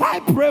him. I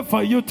pray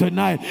for you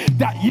tonight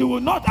that you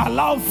will not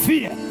allow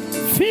fear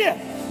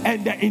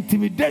and the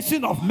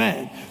intimidation of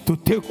men to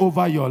take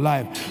over your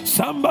life.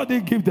 Somebody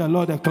give the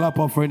Lord a clap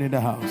offering in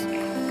the house.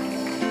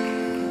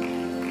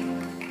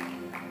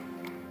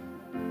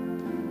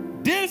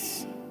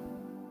 This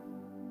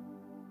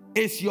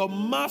is your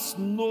must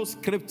know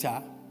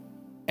scripture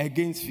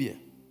against fear.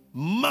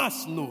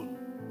 Must know.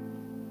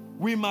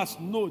 We must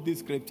know this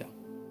scripture.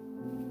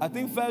 I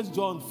think 1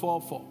 John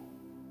 4:4.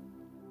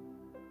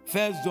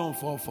 1 John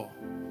 4:4.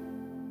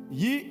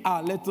 Ye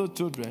are little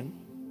children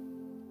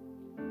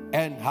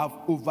and have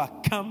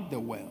overcome the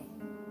world.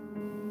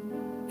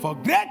 For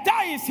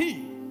greater is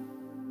he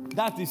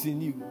that is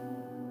in you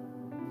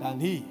than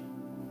he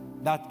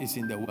that is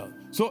in the world.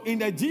 So in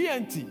the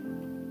GNT,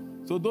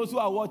 so those who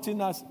are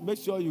watching us, make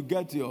sure you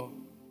get your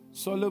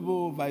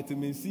soluble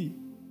vitamin C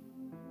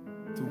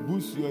to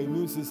boost your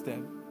immune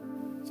system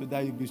so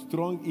that you'll be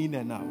strong in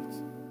and out.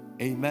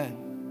 Amen.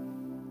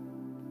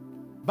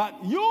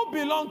 But you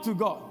belong to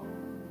God.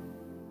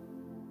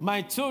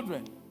 My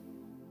children,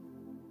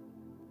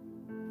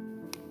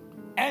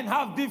 and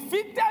have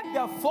defeated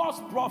the false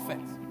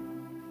prophet,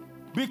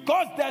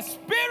 because the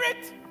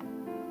spirit.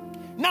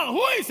 Now,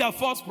 who is a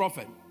false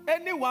prophet?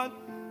 Anyone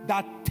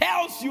that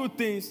tells you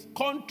things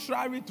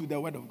contrary to the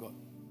word of God,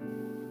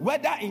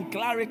 whether in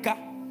Clarica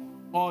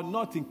or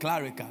not in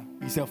Clarica,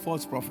 is a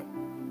false prophet.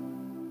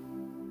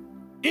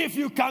 If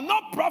you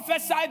cannot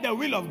prophesy the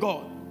will of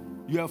God,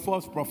 you're a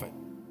false prophet.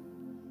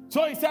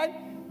 So he said,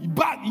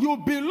 but you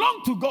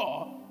belong to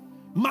God,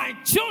 my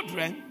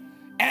children,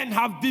 and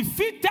have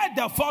defeated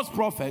the false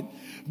prophet,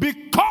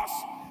 because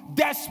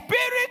the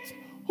spirit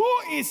who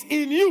is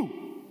in you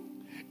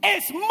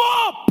is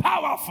more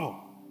powerful.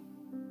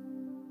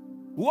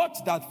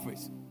 Watch that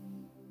phrase.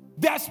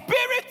 The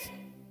spirit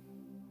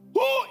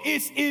who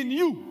is in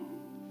you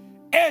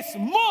is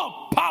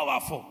more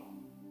powerful.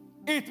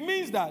 It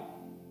means that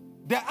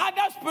the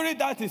other spirit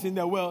that is in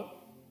the world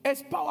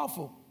is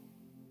powerful,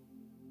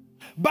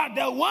 but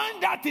the one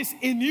that is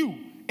in you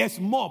is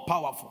more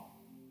powerful.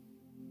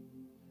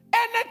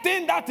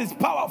 Anything that is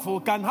powerful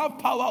can have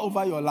power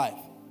over your life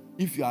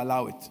if you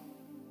allow it.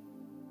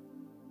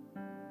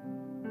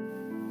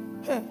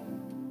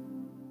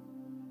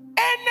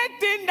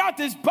 Anything that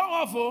is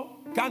powerful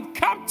can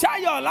capture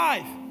your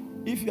life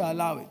if you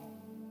allow it.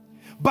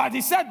 But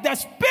he said the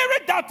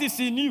spirit that is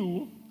in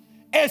you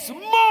is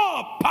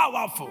more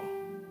powerful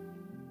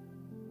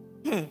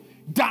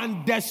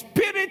than the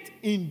spirit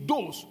in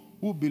those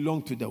who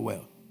belong to the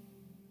world.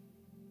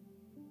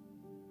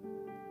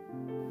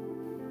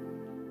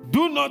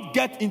 Do not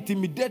get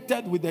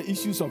intimidated with the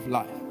issues of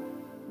life.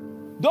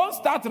 Don't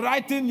start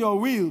writing your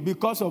will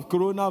because of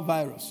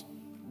coronavirus.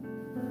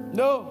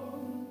 No.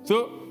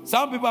 So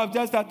some people have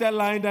just started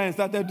lying down and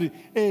started doing,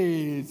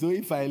 hey, so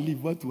if I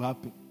leave, what will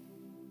happen?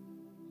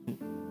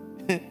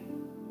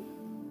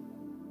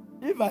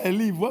 If I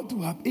leave, what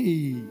will happen?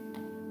 Hey,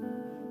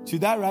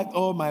 should I write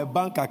all my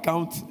bank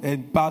account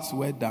and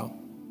password down?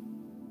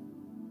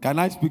 Can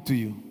I speak to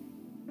you?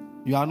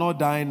 You are not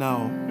dying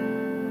now.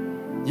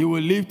 You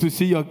will live to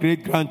see your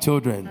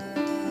great-grandchildren.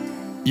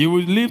 You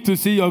will live to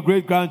see your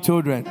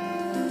great-grandchildren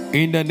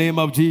in the name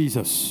of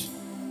Jesus.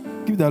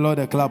 Give the Lord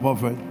a clap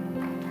offering.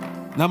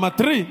 Number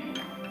 3,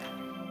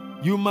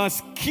 you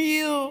must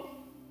kill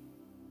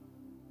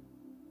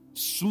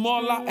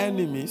smaller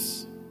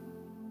enemies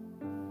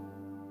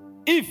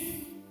if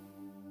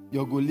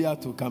your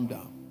Goliath will come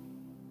down.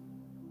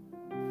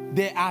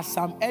 There are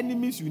some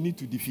enemies you need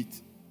to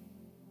defeat.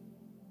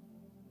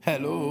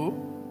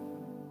 Hello?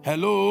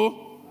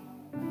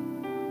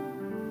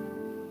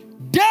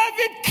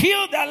 David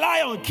killed the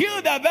lion,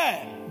 killed the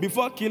bear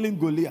before killing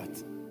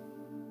Goliath.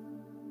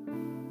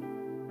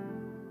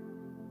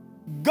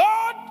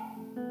 God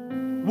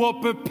will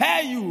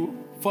prepare you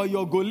for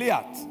your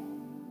Goliath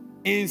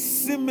in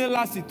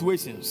similar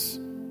situations.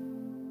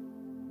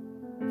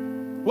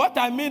 What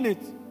I mean is,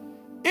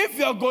 if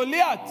your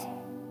Goliath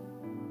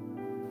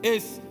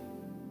is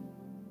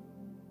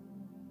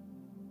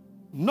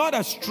not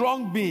a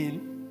strong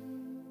being,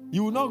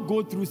 you will not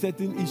go through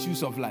certain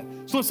issues of life.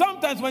 So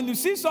sometimes when you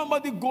see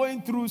somebody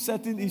going through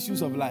certain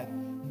issues of life,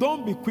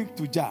 don't be quick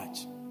to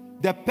judge.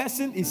 The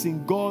person is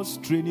in God's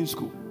training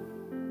school.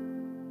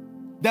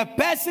 The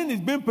person is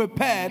being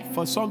prepared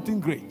for something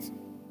great.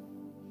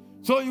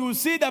 So you will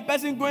see the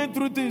person going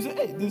through things.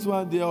 Hey, this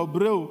one, they are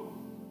bro.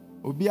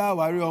 Obia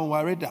worry on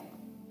wareda.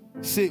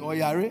 Say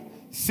oyare,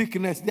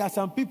 sickness. There are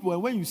some people,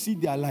 and when you see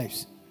their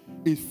lives,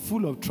 is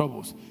full of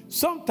troubles.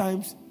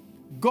 Sometimes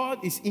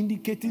God is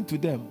indicating to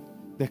them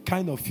the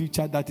kind of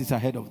future that is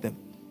ahead of them.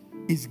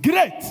 It's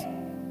great.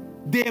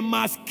 They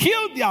must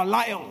kill their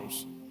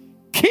lions,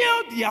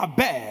 kill their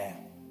bear,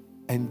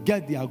 and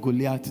get their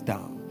Goliath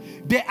down.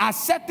 There are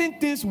certain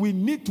things we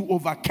need to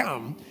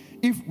overcome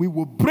if we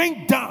will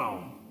bring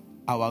down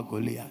our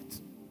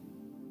Goliath.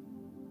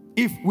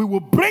 If we will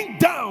bring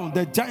down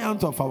the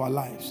giant of our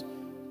lives.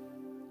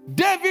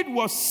 David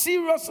was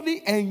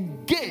seriously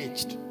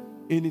engaged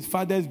in his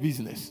father's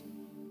business.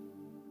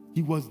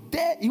 He was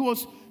there. He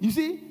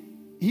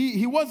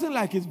wasn't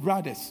like his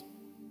brothers.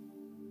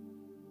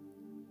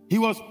 He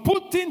was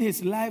putting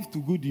his life to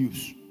good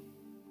use.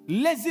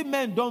 Lazy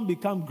men don't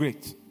become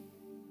great.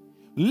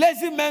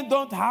 Lazy men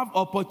don't have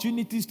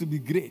opportunities to be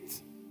great.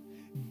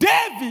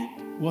 David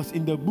was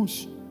in the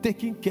bush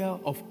taking care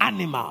of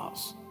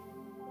animals.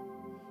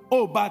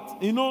 Oh, but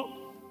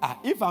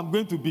if I'm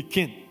going to be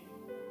king,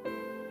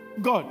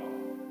 God,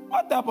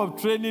 what type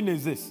of training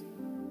is this?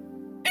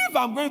 If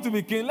I'm going to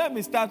be king, let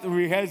me start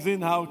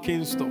rehearsing how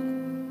kings talk.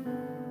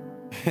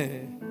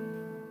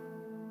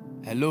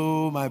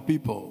 Hello, my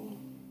people.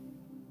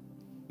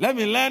 Let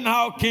me learn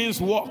how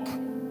kings walk.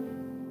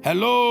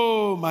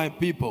 Hello, my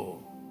people.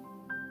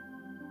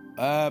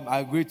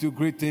 I greet you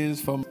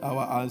greetings from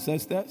our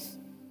ancestors.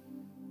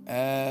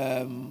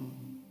 As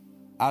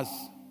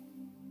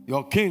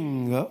your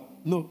king,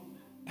 no.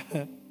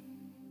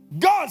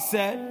 God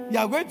said you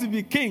are going to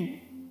be king.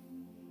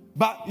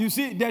 But you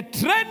see, the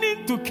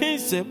training to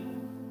kingship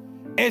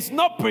is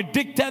not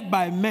predicted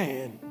by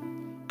men.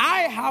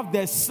 I have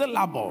the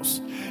syllabus.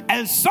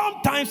 And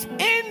sometimes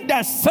in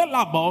the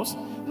syllabus,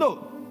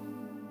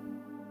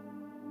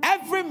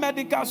 every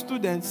medical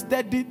student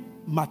studied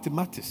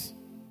mathematics.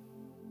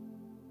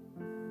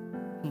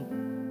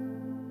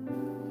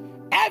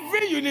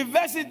 Every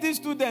university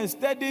student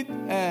studied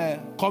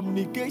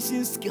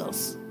communication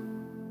skills.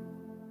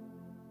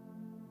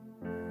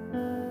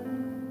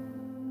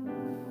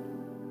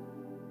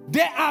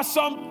 There are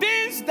some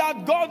things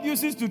that God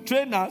uses to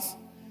train us,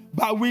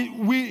 but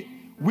we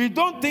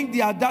don't think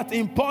they are that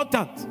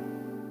important.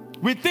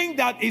 We think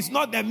that it's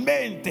not the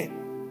main thing.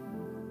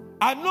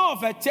 I know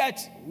of a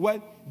church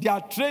where they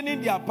are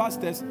training their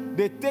pastors.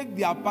 They take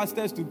their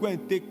pastors to go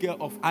and take care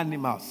of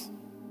animals.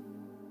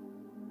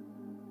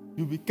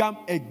 You become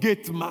a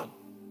gate man.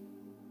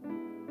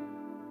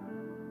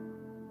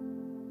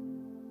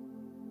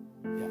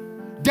 Yeah.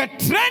 The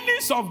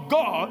trainings of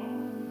God,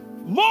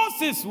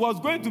 Moses was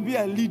going to be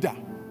a leader.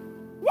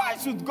 Why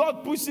should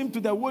God push him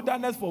to the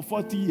wilderness for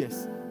 40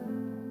 years?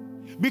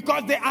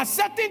 Because there are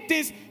certain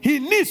things he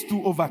needs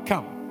to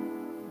overcome.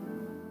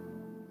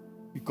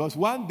 Because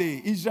one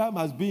day Israel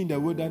must be in the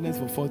wilderness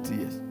for 40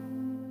 years.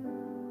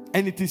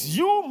 And it is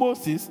you,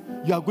 Moses,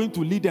 you are going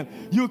to lead them.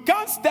 You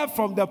can't step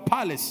from the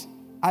palace,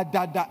 a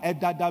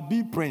Dada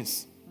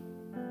prince,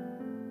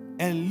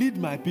 and lead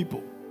my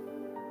people.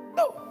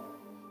 No.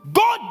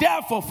 Go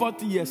there for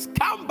 40 years.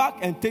 Come back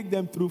and take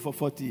them through for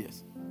 40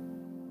 years.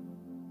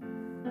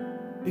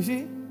 You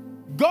see,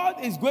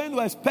 God is going to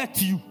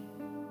expect you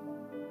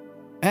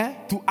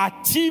to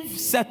achieve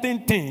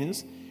certain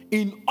things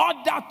in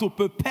order to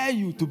prepare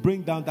you to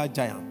bring down that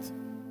giant.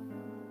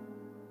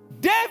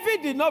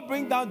 David did not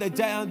bring down the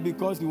giant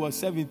because he was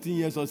 17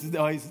 years old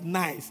or he's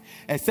nice.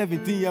 A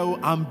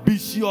 17-year-old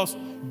ambitious.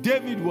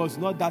 David was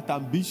not that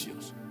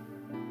ambitious.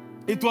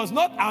 It was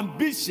not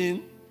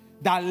ambition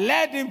that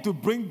led him to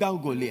bring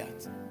down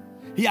Goliath.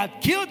 He had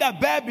killed a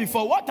bear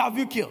before. What have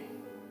you killed?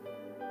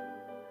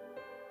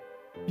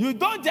 You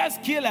don't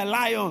just kill a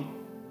lion.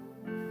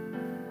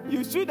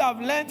 You should have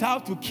learned how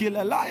to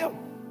kill a lion.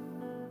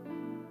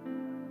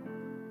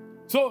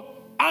 So,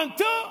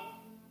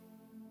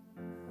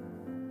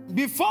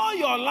 before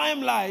your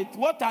limelight,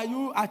 what are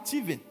you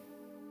achieving?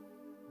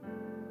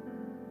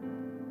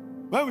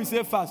 When we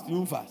say fast, you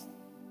won't fast.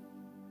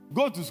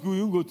 Go to school,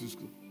 you won't go to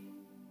school.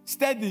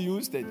 Study, you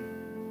won't study.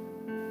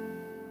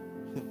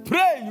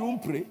 Pray, you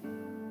won't pray.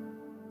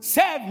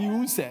 Serve, you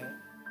won't serve.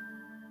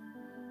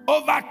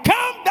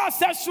 Overcome that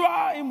sexual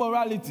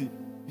immorality.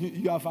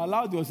 You have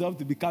allowed yourself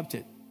to be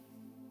captured.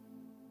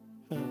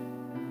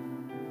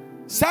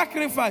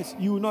 Sacrifice,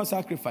 you will not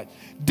sacrifice.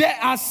 There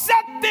are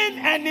certain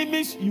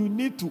enemies you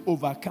need to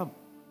overcome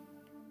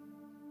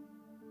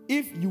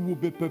if you will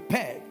be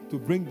prepared to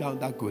bring down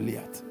that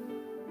Goliath.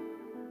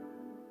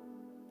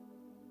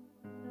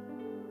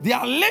 There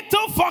are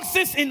little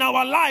foxes in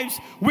our lives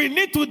we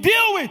need to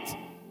deal with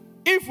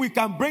if we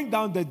can bring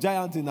down the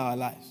giant in our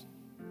lives.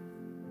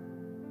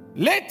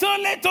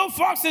 Little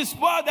foxes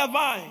spoil the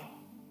vine.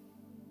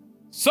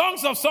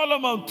 Songs of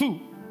Solomon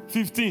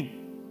 2:15.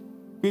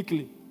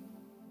 Quickly.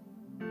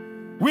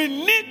 We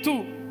need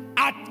to,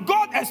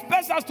 God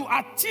expects us to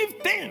achieve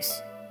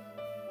things.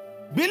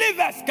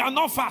 Believers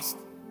cannot fast.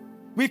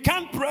 We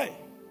can't pray.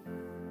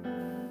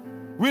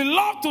 We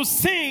love to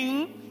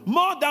sing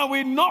more than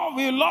we know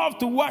we love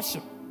to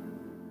worship.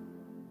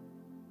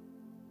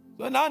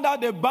 So now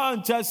that they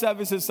ban church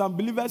services, some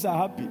believers are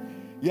happy.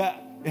 Yeah,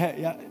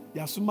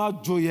 suma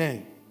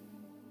joy.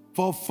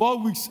 For 4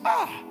 weeks,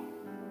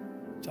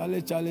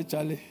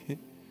 Charlie.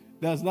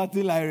 There's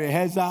nothing like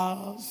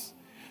rehearsals,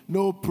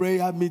 no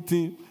prayer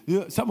meeting.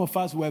 Some of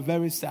us were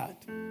very sad.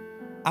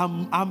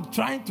 I'm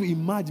trying to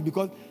imagine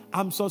because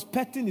I'm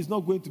suspecting it's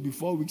not going to be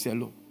 4 weeks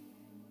alone.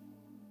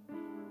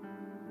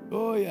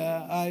 Oh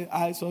yeah,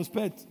 I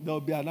suspect there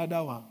will be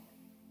another one.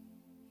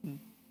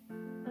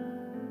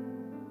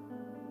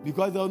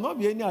 Because there will not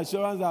be any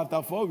assurance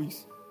after 4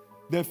 weeks.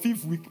 The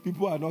 5th week,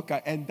 people are not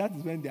coming, and that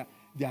is when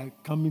they are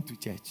coming to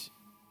church.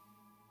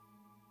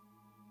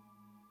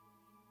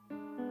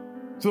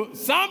 So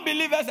some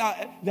believers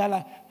they're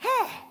like,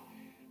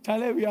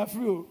 Charlie, we are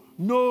free.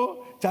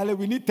 No, Charlie,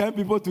 we need 10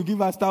 people to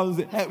give us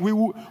thousands. We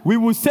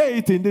will say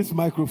it in this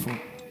microphone.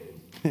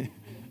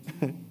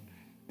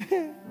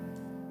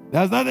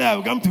 There's nothing I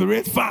will come to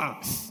raise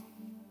funds.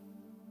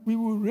 We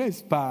will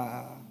raise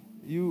power.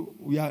 You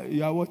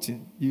are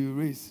watching. You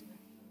raise.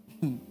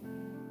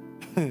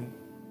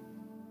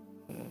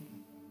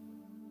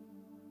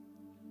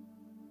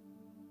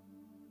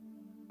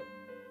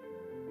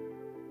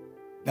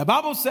 The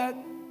Bible said,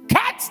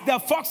 catch the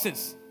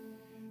foxes,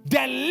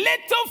 the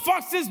little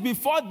foxes,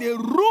 before they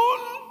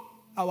rule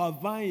our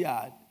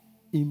vineyard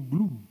in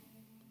bloom.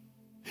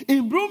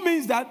 In bloom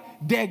means that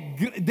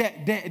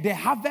the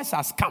harvest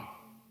has come.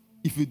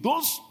 If you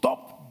don't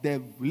stop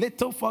the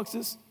little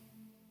foxes,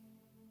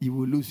 you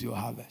will lose your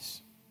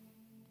harvest.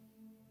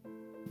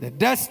 The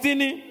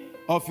destiny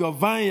of your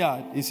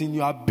vineyard is in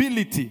your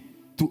ability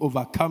to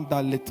overcome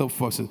that little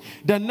foxes.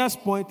 The next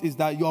point is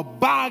that your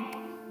bag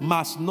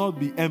must not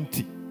be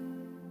empty.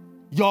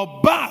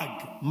 Your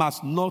bag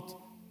must not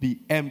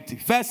be empty.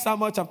 1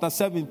 Samuel chapter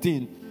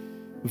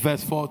 17,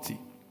 verse 40.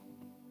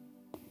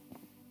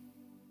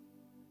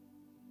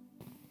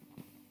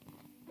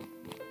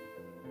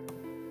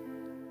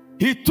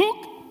 He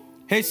took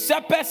his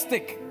shepherd's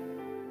stick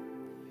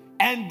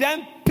and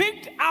then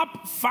picked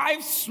up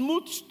 5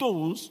 smooth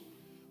stones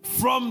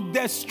from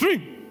the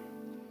stream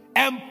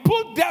and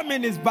put them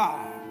in his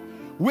bag.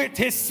 With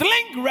his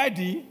sling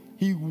ready,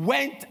 he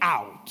went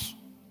out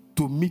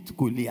to meet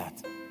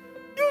Goliath.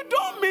 You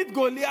don't meet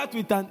Goliath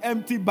with an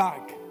empty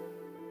bag.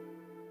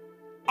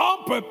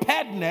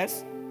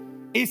 Unpreparedness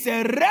is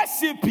a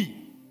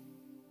recipe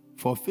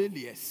for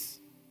failures.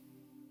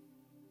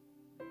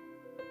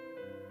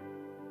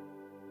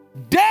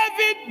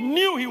 David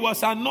knew he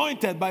was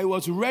anointed, but he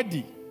was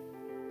ready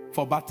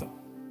for battle.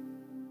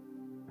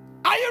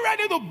 Are you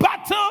ready to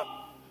battle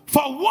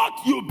for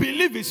what you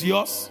believe is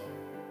yours?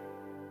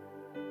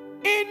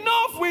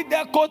 Enough with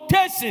the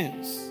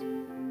quotations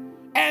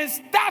and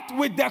start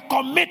with the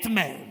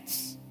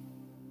commitments.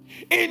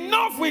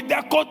 Enough with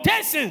the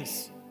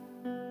quotations.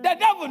 The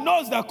devil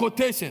knows the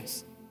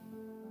quotations.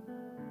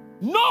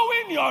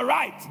 Knowing your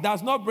right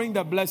does not bring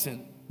the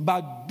blessing,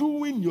 but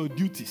doing your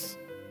duties.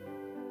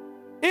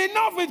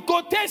 Enough with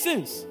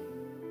quotations.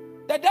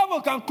 The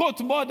devil can quote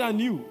more than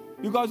you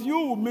because you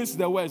will miss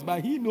the words,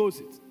 but he knows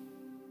it.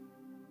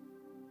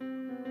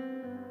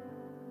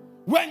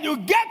 When you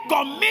get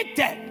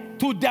committed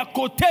to the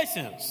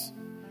quotations,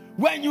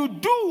 when you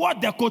do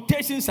what the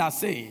quotations are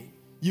saying,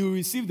 you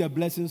receive the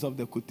blessings of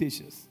the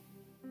quotations.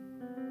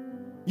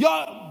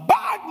 Your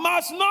bag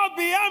must not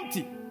be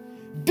empty.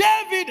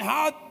 David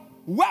had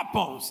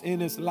weapons in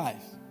his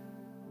life.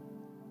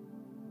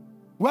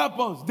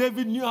 Weapons.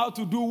 David knew how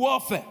to do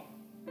warfare.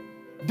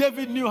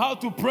 David knew how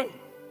to pray.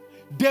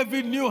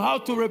 David knew how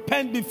to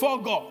repent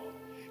before God.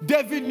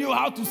 David knew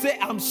how to say,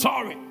 I'm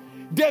sorry.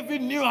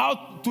 David knew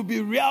how to be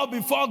real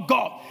before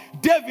God.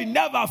 David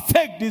never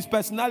faked his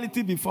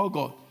personality before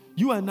God.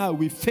 You and I,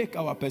 we fake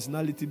our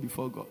personality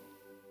before God.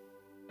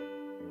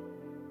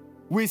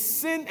 We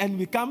sin and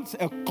becomes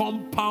a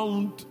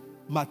compound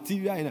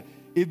material.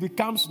 It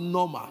becomes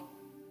normal.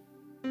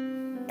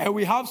 And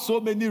we have so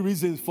many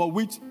reasons for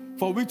which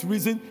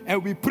reason,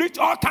 and we preach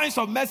all kinds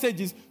of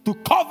messages to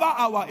cover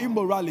our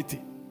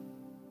immorality.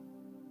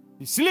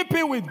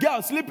 Sleeping with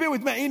girls, sleeping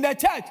with men in the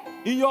church,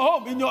 in your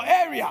home, in your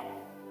area.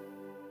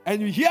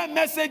 And you hear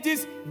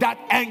messages that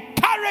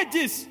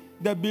encourages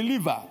the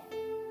believer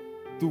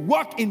to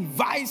walk in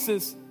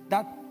vices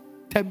that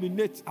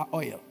terminates our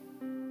oil,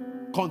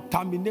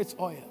 contaminates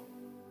oil.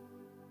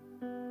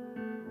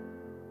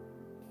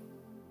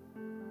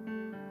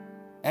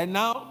 And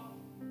now,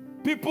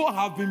 people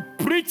have been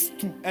preached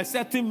to a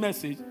certain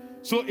message,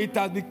 so it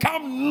has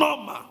become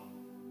normal.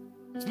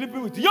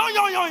 Sleeping with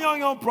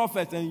young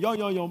prophets and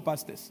young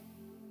pastors.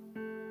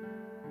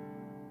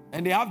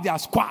 And they have their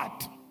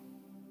squad.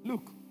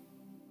 Look.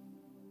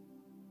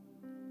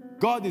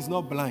 God is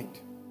not blind.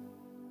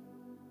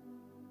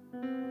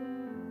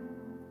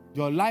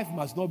 Your life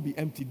must not be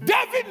empty.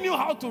 David knew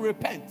how to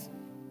repent.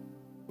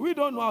 We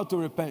don't know how to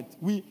repent.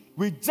 We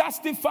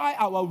justify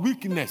our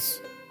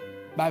weakness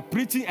by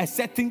preaching a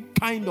certain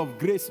kind of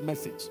grace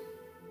message.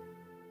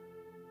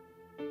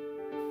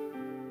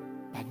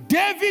 But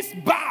David's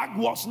bag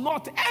was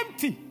not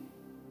empty.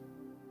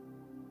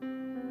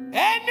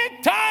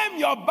 Anytime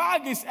your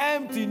bag is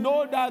empty,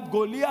 know that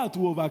Goliath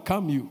will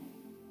overcome you.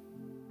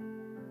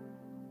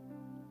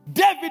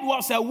 David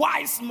was a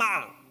wise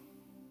man.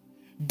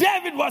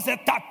 David was a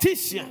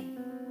tactician.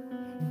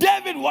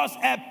 David was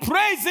a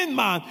praising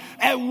man,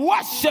 a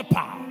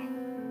worshiper.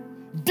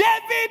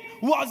 David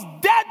was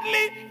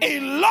deadly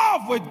in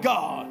love with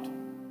God.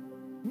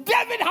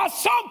 David has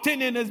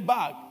something in his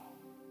bag.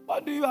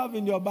 What do you have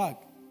in your bag?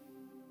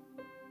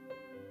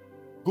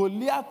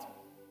 Goliath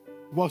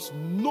was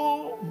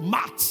no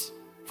match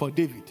for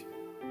David.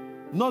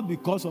 Not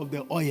because of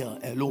the oil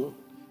alone,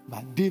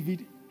 but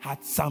David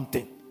had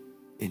something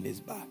in his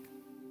bag.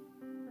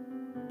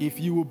 If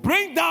you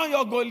bring down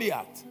your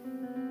Goliath,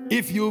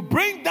 if you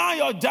bring down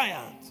your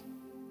giant,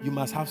 you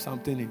must have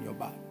something in your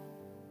bag.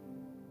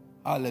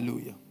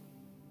 Hallelujah.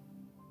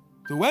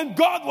 So when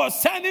God was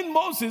sending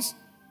Moses,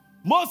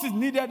 Moses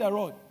needed a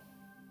rod.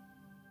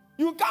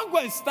 You can't go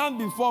and stand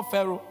before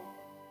Pharaoh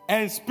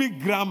and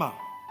speak grammar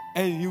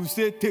and you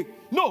say take.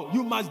 No,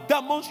 you must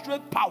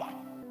demonstrate power.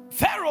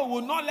 Pharaoh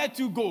will not let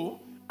you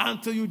go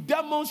until you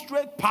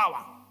demonstrate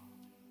power.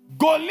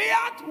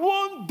 Goliath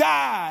won't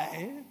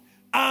die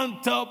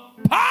until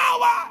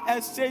power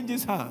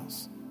exchanges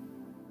hands.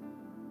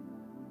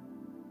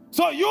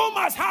 So you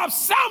must have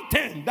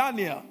something,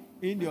 Daniel,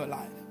 in your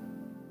life.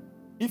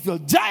 If your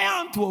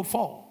giant will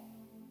fall.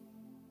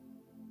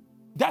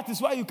 That is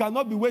why you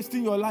cannot be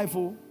wasting your life.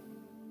 Oh.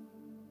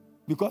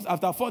 Because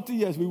after 40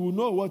 years, we will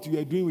know what you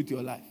are doing with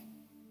your life.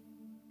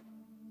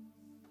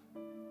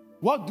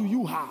 What do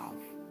you have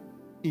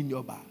in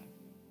your bag?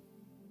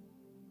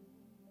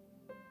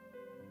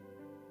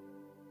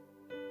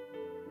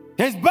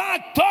 His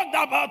bag talked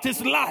about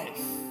his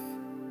life.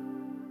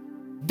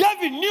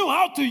 David knew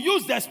how to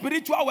use the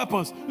spiritual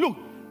weapons. Look,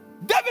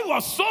 David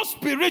was so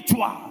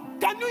spiritual.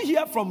 Can you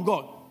hear from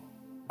God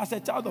as a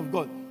child of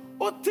God?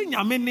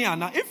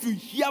 If you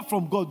hear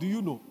from God, do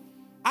you know?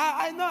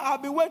 I know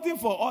I've been waiting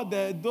for all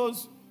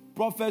those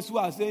prophets who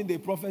are saying they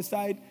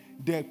prophesied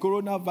the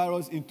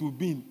coronavirus into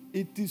being.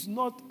 It is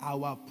not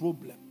our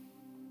problem.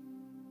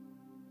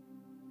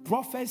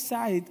 Prophesy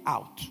it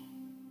out.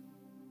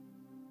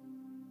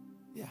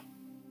 Yeah.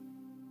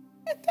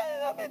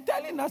 I've been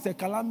telling us a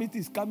calamity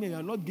is coming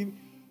and not giving.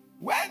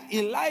 When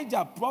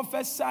Elijah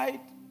prophesied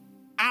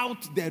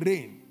out the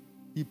rain,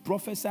 he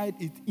prophesied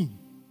it in.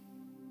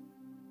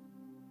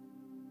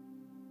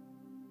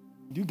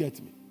 Do you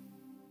get me?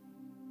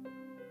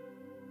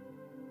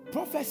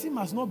 Prophecy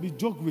must not be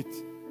joked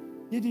with.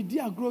 You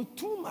did grow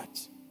too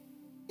much.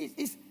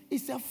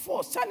 It's a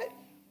force.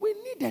 We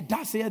need a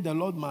that saith the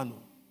Lord man.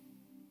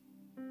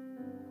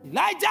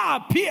 Elijah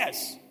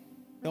appears.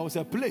 There was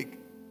a plague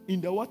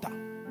in the water.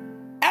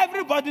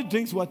 Everybody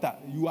drinks water.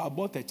 You are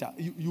about a child.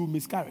 You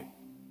miscarry.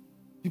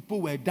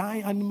 People were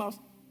dying, animals.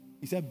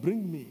 He said,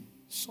 bring me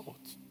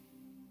salt.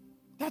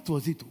 That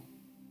was it.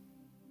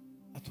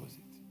 That was it.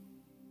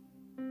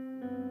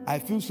 I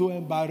feel so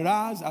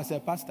embarrassed as a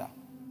pastor.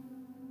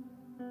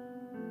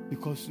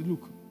 Because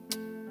look,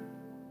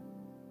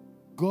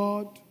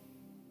 God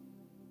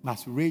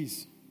must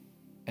raise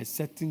a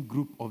certain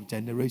group of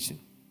generation,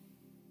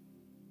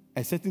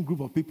 a certain group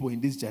of people in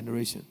this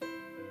generation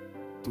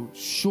to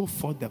show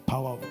forth the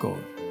power of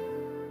God.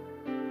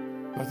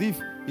 Because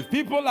if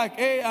people like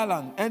A.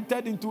 Allen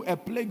entered into a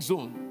plague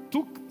zone,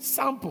 took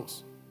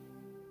samples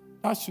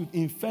that should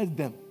infect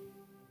them,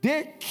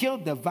 they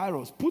killed the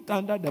virus, put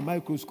under the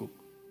microscope,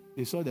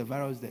 they saw the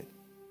virus dead.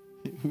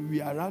 We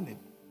are running.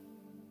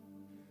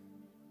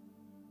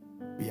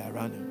 We are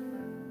running.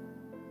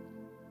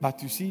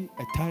 But you see,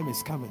 a time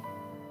is coming.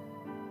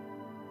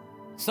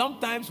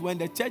 Sometimes when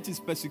the church is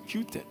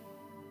persecuted,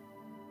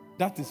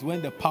 that is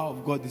when the power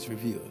of God is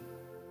revealed.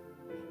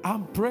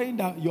 I'm praying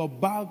that your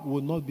bag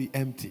will not be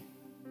empty.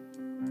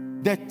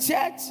 The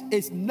church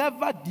is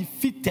never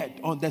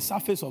defeated on the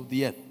surface of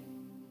the earth.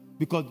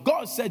 Because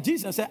God said,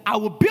 Jesus said, I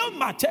will build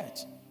my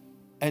church,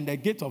 and the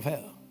gate of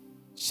hell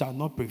shall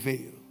not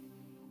prevail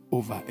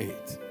over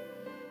it.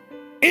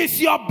 Is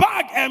your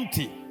bag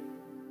empty?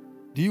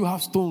 Do you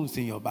have stones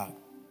in your bag?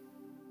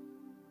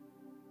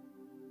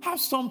 Have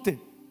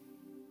something.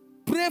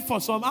 Pray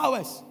for some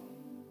hours.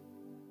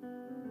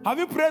 Have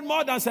you prayed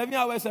more than 7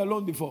 hours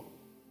alone before?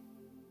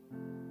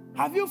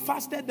 Have you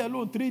fasted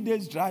alone 3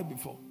 days dry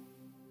before?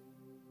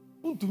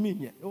 To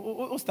me,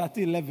 I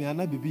started 11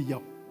 and I be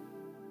young.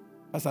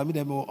 As I mean,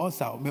 I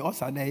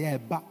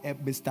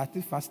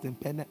started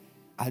fasting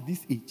at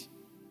this age.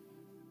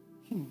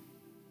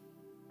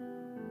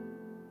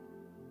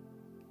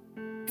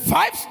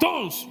 5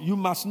 stones you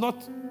must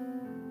not,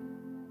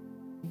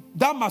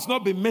 that must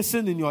not be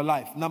missing in your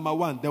life. Number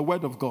 1, the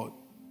word of God.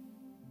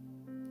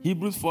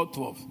 Hebrews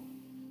 4:12.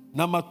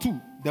 Number 2,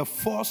 the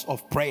force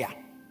of prayer.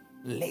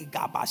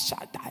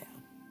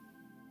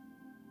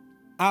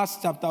 Acts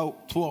chapter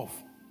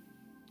 12,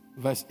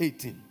 verse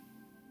 18.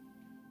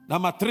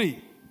 Number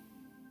 3,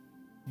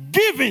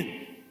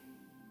 giving.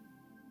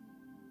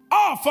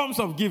 All forms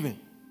of giving.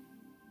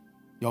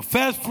 Your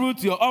first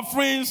fruit, your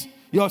offerings,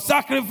 your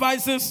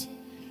sacrifices,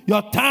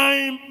 your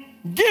time,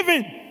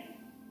 giving.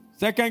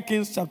 2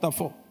 Kings chapter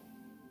 4.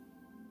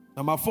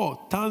 Number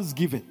 4,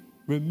 thanksgiving.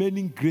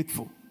 Remaining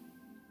grateful.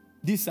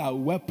 These are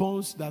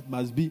weapons that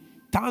must be.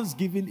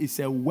 Thanksgiving is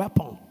a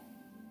weapon.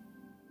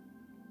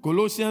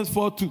 Colossians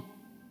 4:2.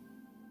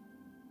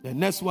 The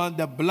next one,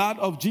 the blood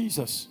of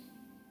Jesus.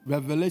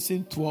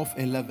 Revelation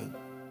 12:11.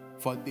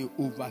 For they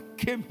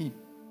overcame him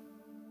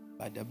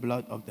by the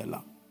blood of the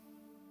Lamb.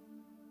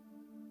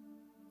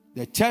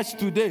 The church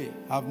today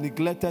have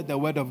neglected the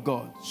word of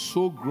God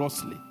so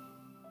grossly.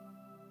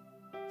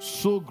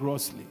 So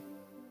grossly.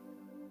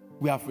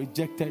 We have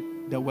rejected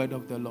the word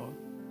of the Lord.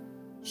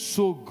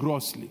 So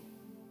grossly.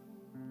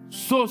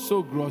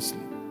 So grossly.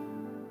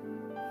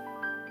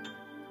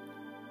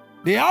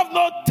 They have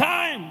no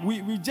time.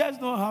 We just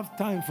don't have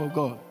time for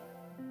God.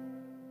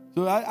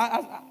 So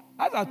as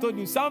I told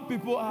you, some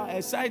people are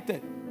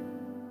excited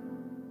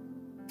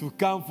to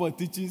come for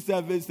teaching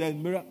service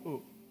and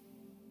miracle.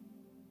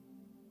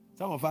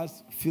 Some of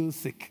us feel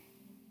sick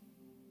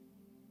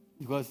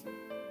because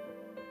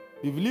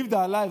we've lived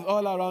our lives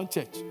all around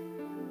church.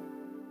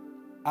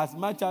 As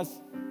much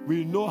as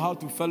we know how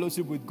to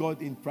fellowship with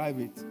God in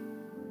private,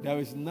 there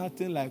is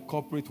nothing like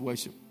corporate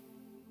worship.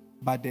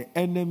 But the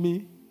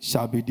enemy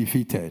shall be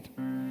defeated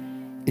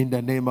in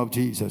the name of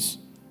Jesus.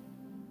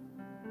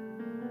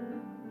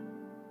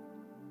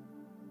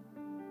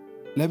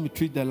 Let me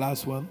treat the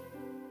last one.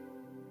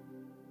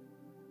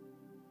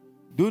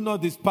 Do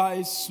not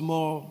despise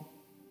small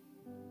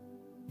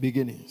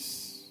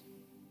beginnings.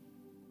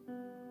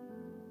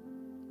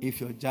 If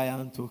your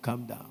giant will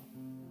come down.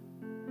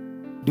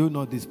 Do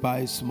not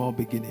despise small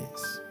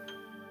beginnings.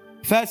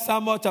 1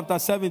 Samuel chapter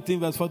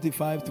 17 verse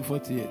 45 to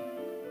 48.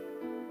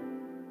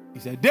 He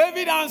said,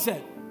 David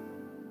answered,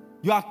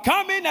 you are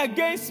coming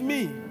against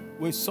me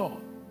with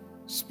sword,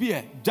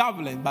 spear,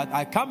 javelin, but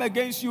I come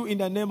against you in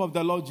the name of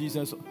the Lord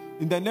Jesus,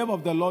 in the name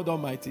of the Lord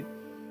Almighty,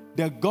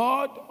 the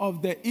God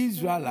of the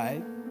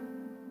Israelite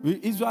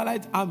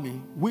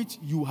army, which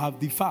you have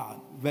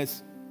defiled.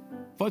 Verse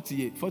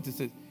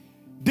 46.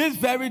 This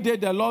very day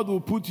the Lord will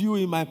put you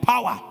in my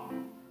power.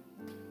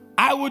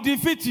 I will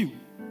defeat you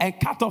and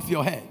cut off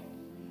your head.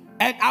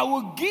 And I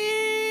will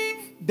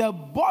give the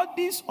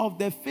bodies of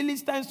the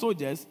Philistine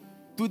soldiers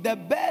to the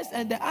birds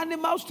and the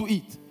animals to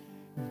eat.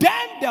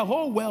 Then the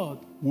whole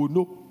world will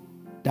know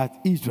that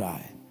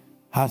Israel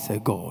has a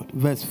God.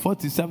 Verse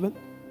 47.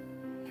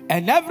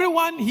 And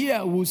everyone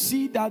here will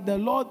see that the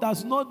Lord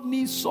does not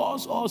need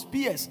swords or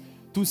spears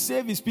to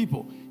save his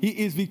people. He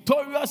is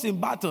victorious in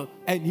battle,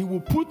 and he will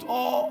put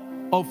all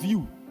of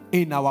you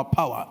in our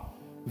power.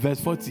 Verse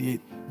 48.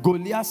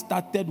 Goliath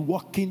started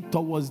walking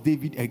towards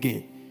David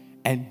again,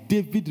 and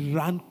David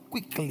ran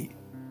quickly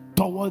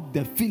toward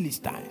the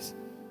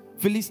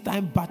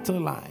Philistine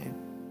battle line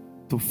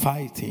to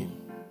fight him.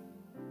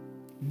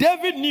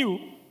 David knew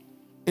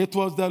it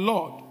was the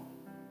Lord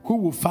who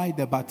would fight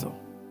the battle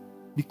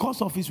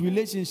because of his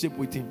relationship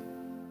with him.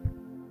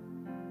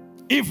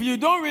 If you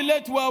don't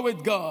relate well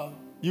with God,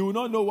 you will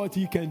not know what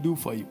he can do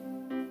for you.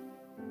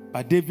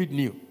 But David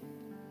knew.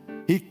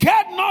 He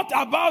cared not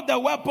about the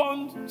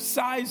weapon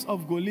size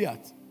of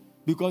Goliath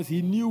because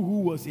he knew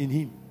who was in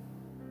him.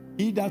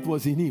 He that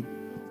was in him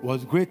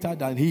was greater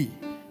than he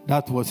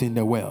that was in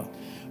the world.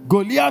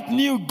 Goliath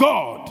knew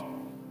God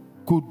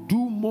could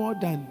do more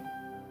than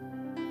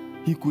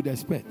he could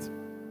expect.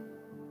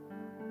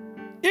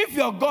 If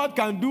your God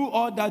can do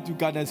all that you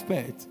can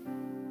expect,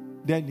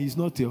 then he's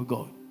not your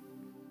God.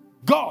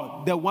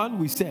 God, the one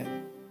we serve,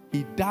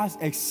 he does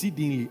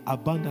exceedingly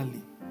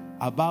abundantly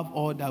above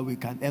all that we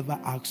can ever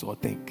ask or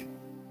think.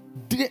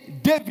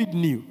 David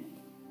knew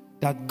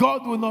that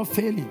God will not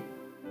fail him.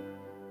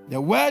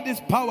 The word is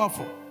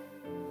powerful.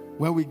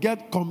 When we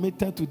get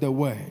committed to the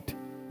word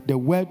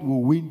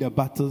will win the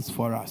battles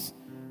for us.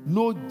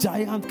 No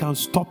giant can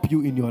stop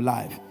you in your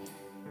life.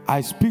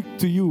 I speak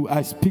to you.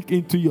 I speak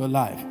into your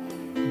life.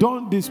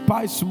 Don't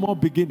despise small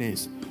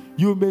beginnings.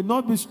 You may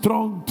not be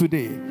strong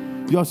today.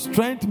 Your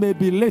strength may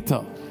be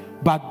little,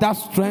 but that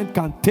strength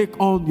can take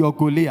on your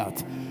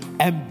Goliath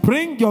and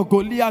bring your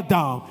Goliath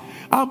down.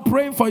 I'm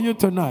praying for you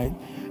tonight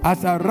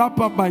as I wrap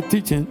up my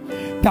teaching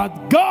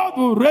that God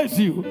will raise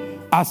you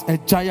as a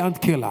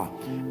giant killer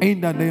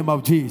in the name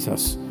of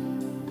Jesus.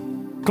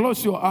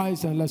 Close your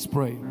eyes and let's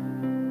pray.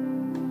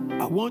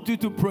 I want you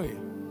to pray.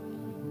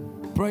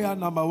 Prayer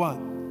number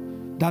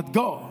 1, that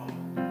God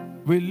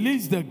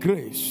release the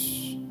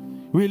grace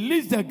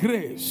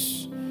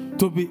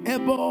to be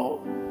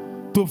able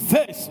to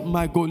face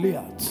my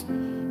Goliath,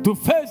 to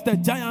face the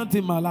giant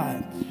in my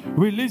life.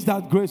 Release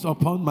that grace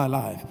upon my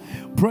life.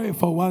 Pray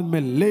for 1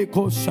 minute.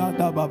 Leko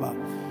shada baba,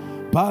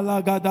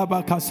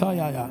 palagadaba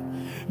kasayaya,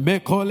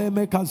 mekole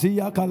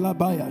mekazia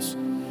kalabayas,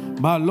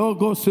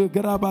 malogo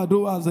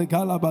sugrabadu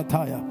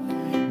azekalabataya,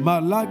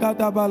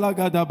 malagada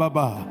balagada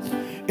baba,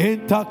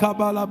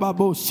 intakabala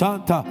babu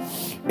shanta,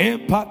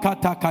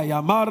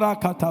 impakatakaya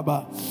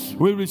marakataba.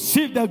 We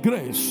receive the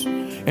grace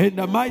in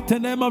the mighty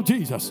name of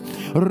Jesus.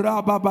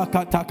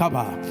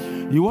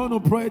 Rababakatakaba. You want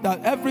to pray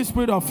that every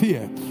spirit of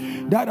fear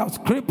that has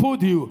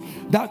crippled you,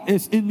 that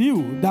is in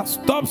you, that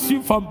stops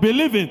you from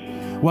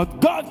believing what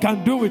God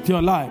can do with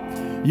your life,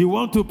 you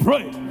want to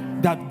pray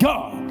that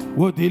God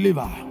will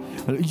deliver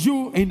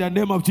you in the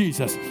name of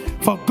Jesus.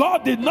 For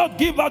God did not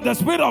give us the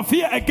spirit of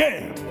fear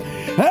again.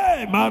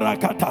 Hey,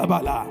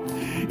 Marakatabala.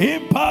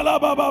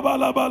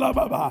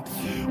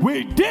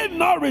 We did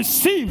not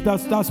receive the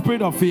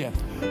spirit of fear.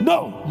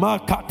 No.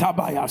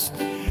 Makatabayas.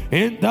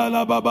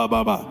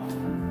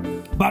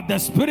 But the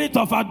spirit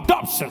of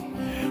adoption.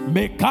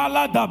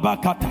 Mekala da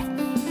bakata.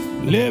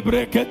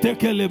 Lebrekete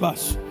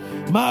kelebas.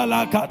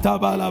 Malakata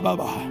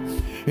balababa.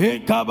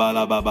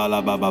 Ekabala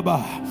babala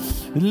bababa.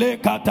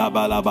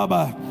 Lekatabala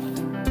baba.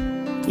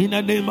 In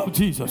the name of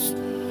Jesus.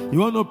 You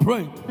want to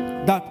pray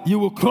that you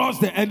will cross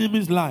the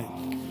enemy's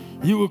line.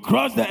 You will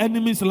cross the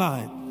enemy's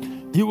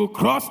line. You will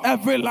cross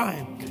every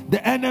line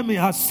the enemy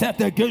has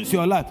set against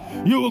your life.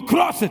 You will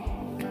cross it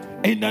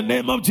in the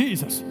name of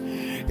Jesus.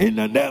 In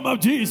the name of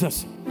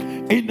Jesus.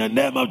 In the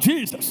name of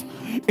Jesus.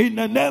 In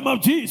the name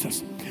of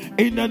Jesus.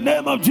 In the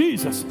name of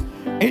Jesus.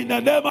 In the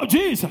name of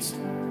Jesus.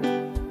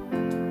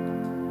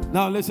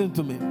 Now listen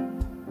to me.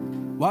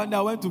 One day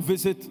I went to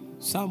visit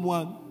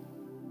someone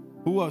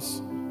who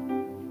works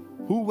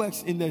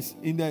in the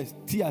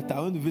theater. I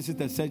went to visit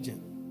a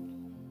surgeon.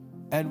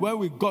 And when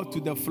we got to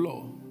the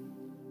floor,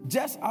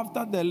 just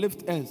after the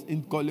lift ends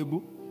in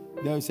Kolebu,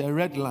 there is a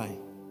red line.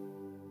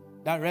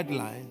 That red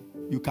line,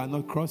 you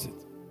cannot cross it.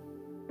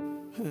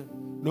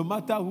 No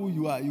matter who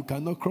you are, you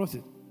cannot cross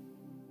it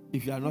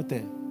if you are not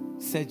a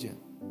surgeon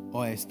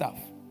or a staff.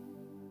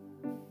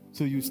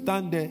 So you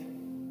stand there,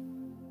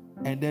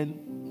 and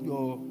then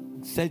your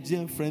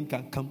surgeon friend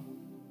can come,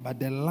 but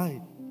the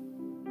line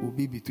will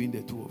be between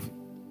the two of you.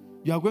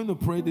 You are going to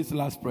pray this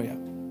last prayer.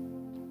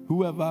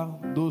 Whoever,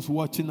 those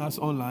watching us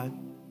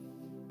online,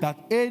 that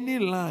any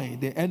line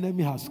the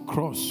enemy has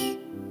crossed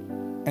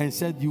and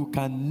said you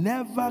can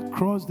never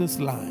cross this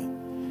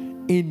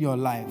line in your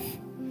life,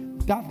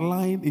 that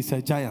line is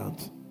a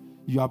giant.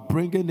 You are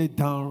bringing it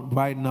down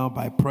right now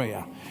by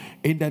prayer.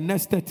 In the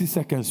next 30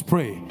 seconds,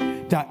 pray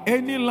that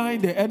any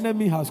line the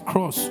enemy has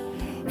crossed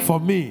for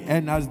me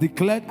and has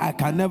declared I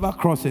can never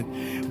cross it,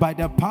 by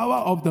the power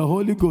of the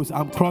Holy Ghost,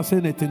 I'm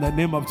crossing it in the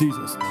name of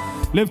Jesus.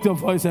 Lift your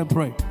voice and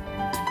pray.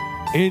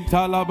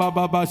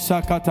 Intalababa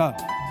shakata.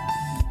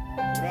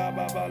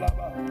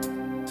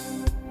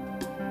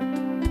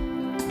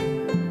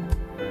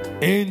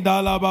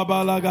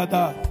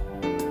 Indalababalagada.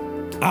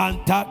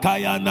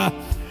 Antakayana.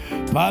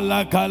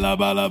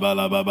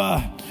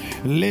 Balakalabalababa.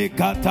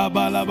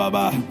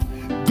 Lekatabalababa.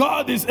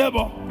 God is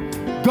able.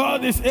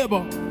 God is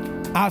able.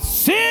 I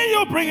see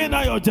you bringing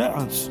out your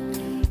giants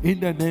in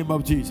the name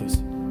of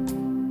Jesus.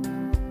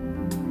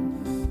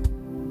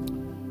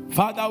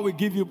 Father, we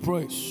give you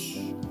praise.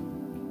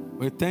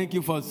 We thank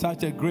you for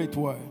such a great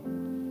word.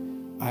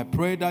 I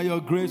pray that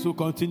your grace will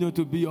continue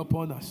to be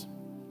upon us.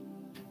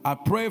 I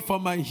pray for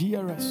my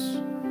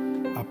hearers.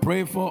 I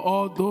pray for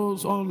all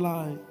those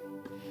online.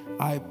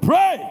 I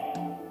pray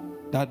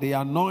that the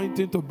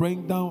anointing to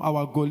bring down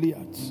our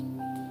Goliaths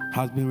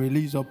has been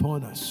released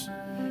upon us.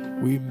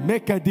 We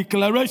make a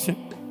declaration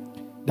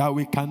that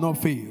we cannot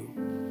fail.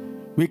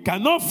 We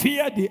cannot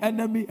fear the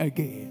enemy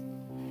again.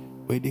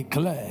 We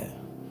declare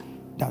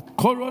that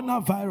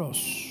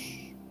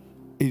coronavirus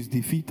is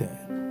defeated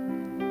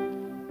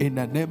in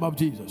the name of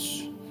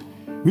Jesus.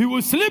 We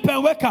will sleep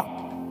and wake up,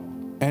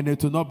 and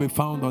it will not be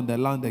found on the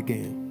land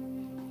again.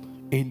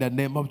 In the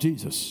name of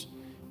Jesus.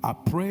 I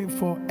pray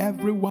for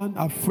everyone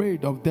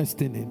afraid of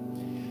destiny.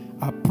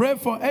 I pray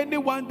for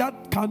anyone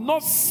that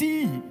cannot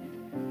see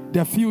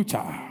the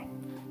future.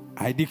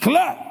 I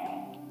declare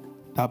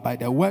that by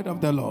the word of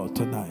the Lord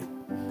tonight,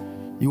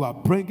 you are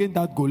bringing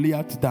that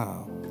Goliath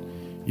down.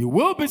 You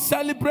will be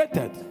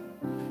celebrated.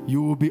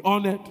 You will be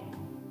honored.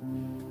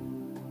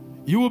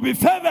 You will be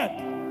favored.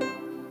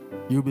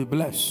 You will be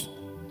blessed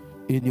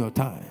in your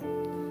time.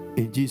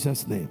 In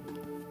Jesus' name.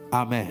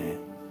 Amen.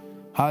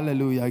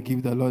 Hallelujah.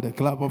 Give the Lord a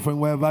clap offering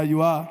wherever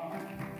you are.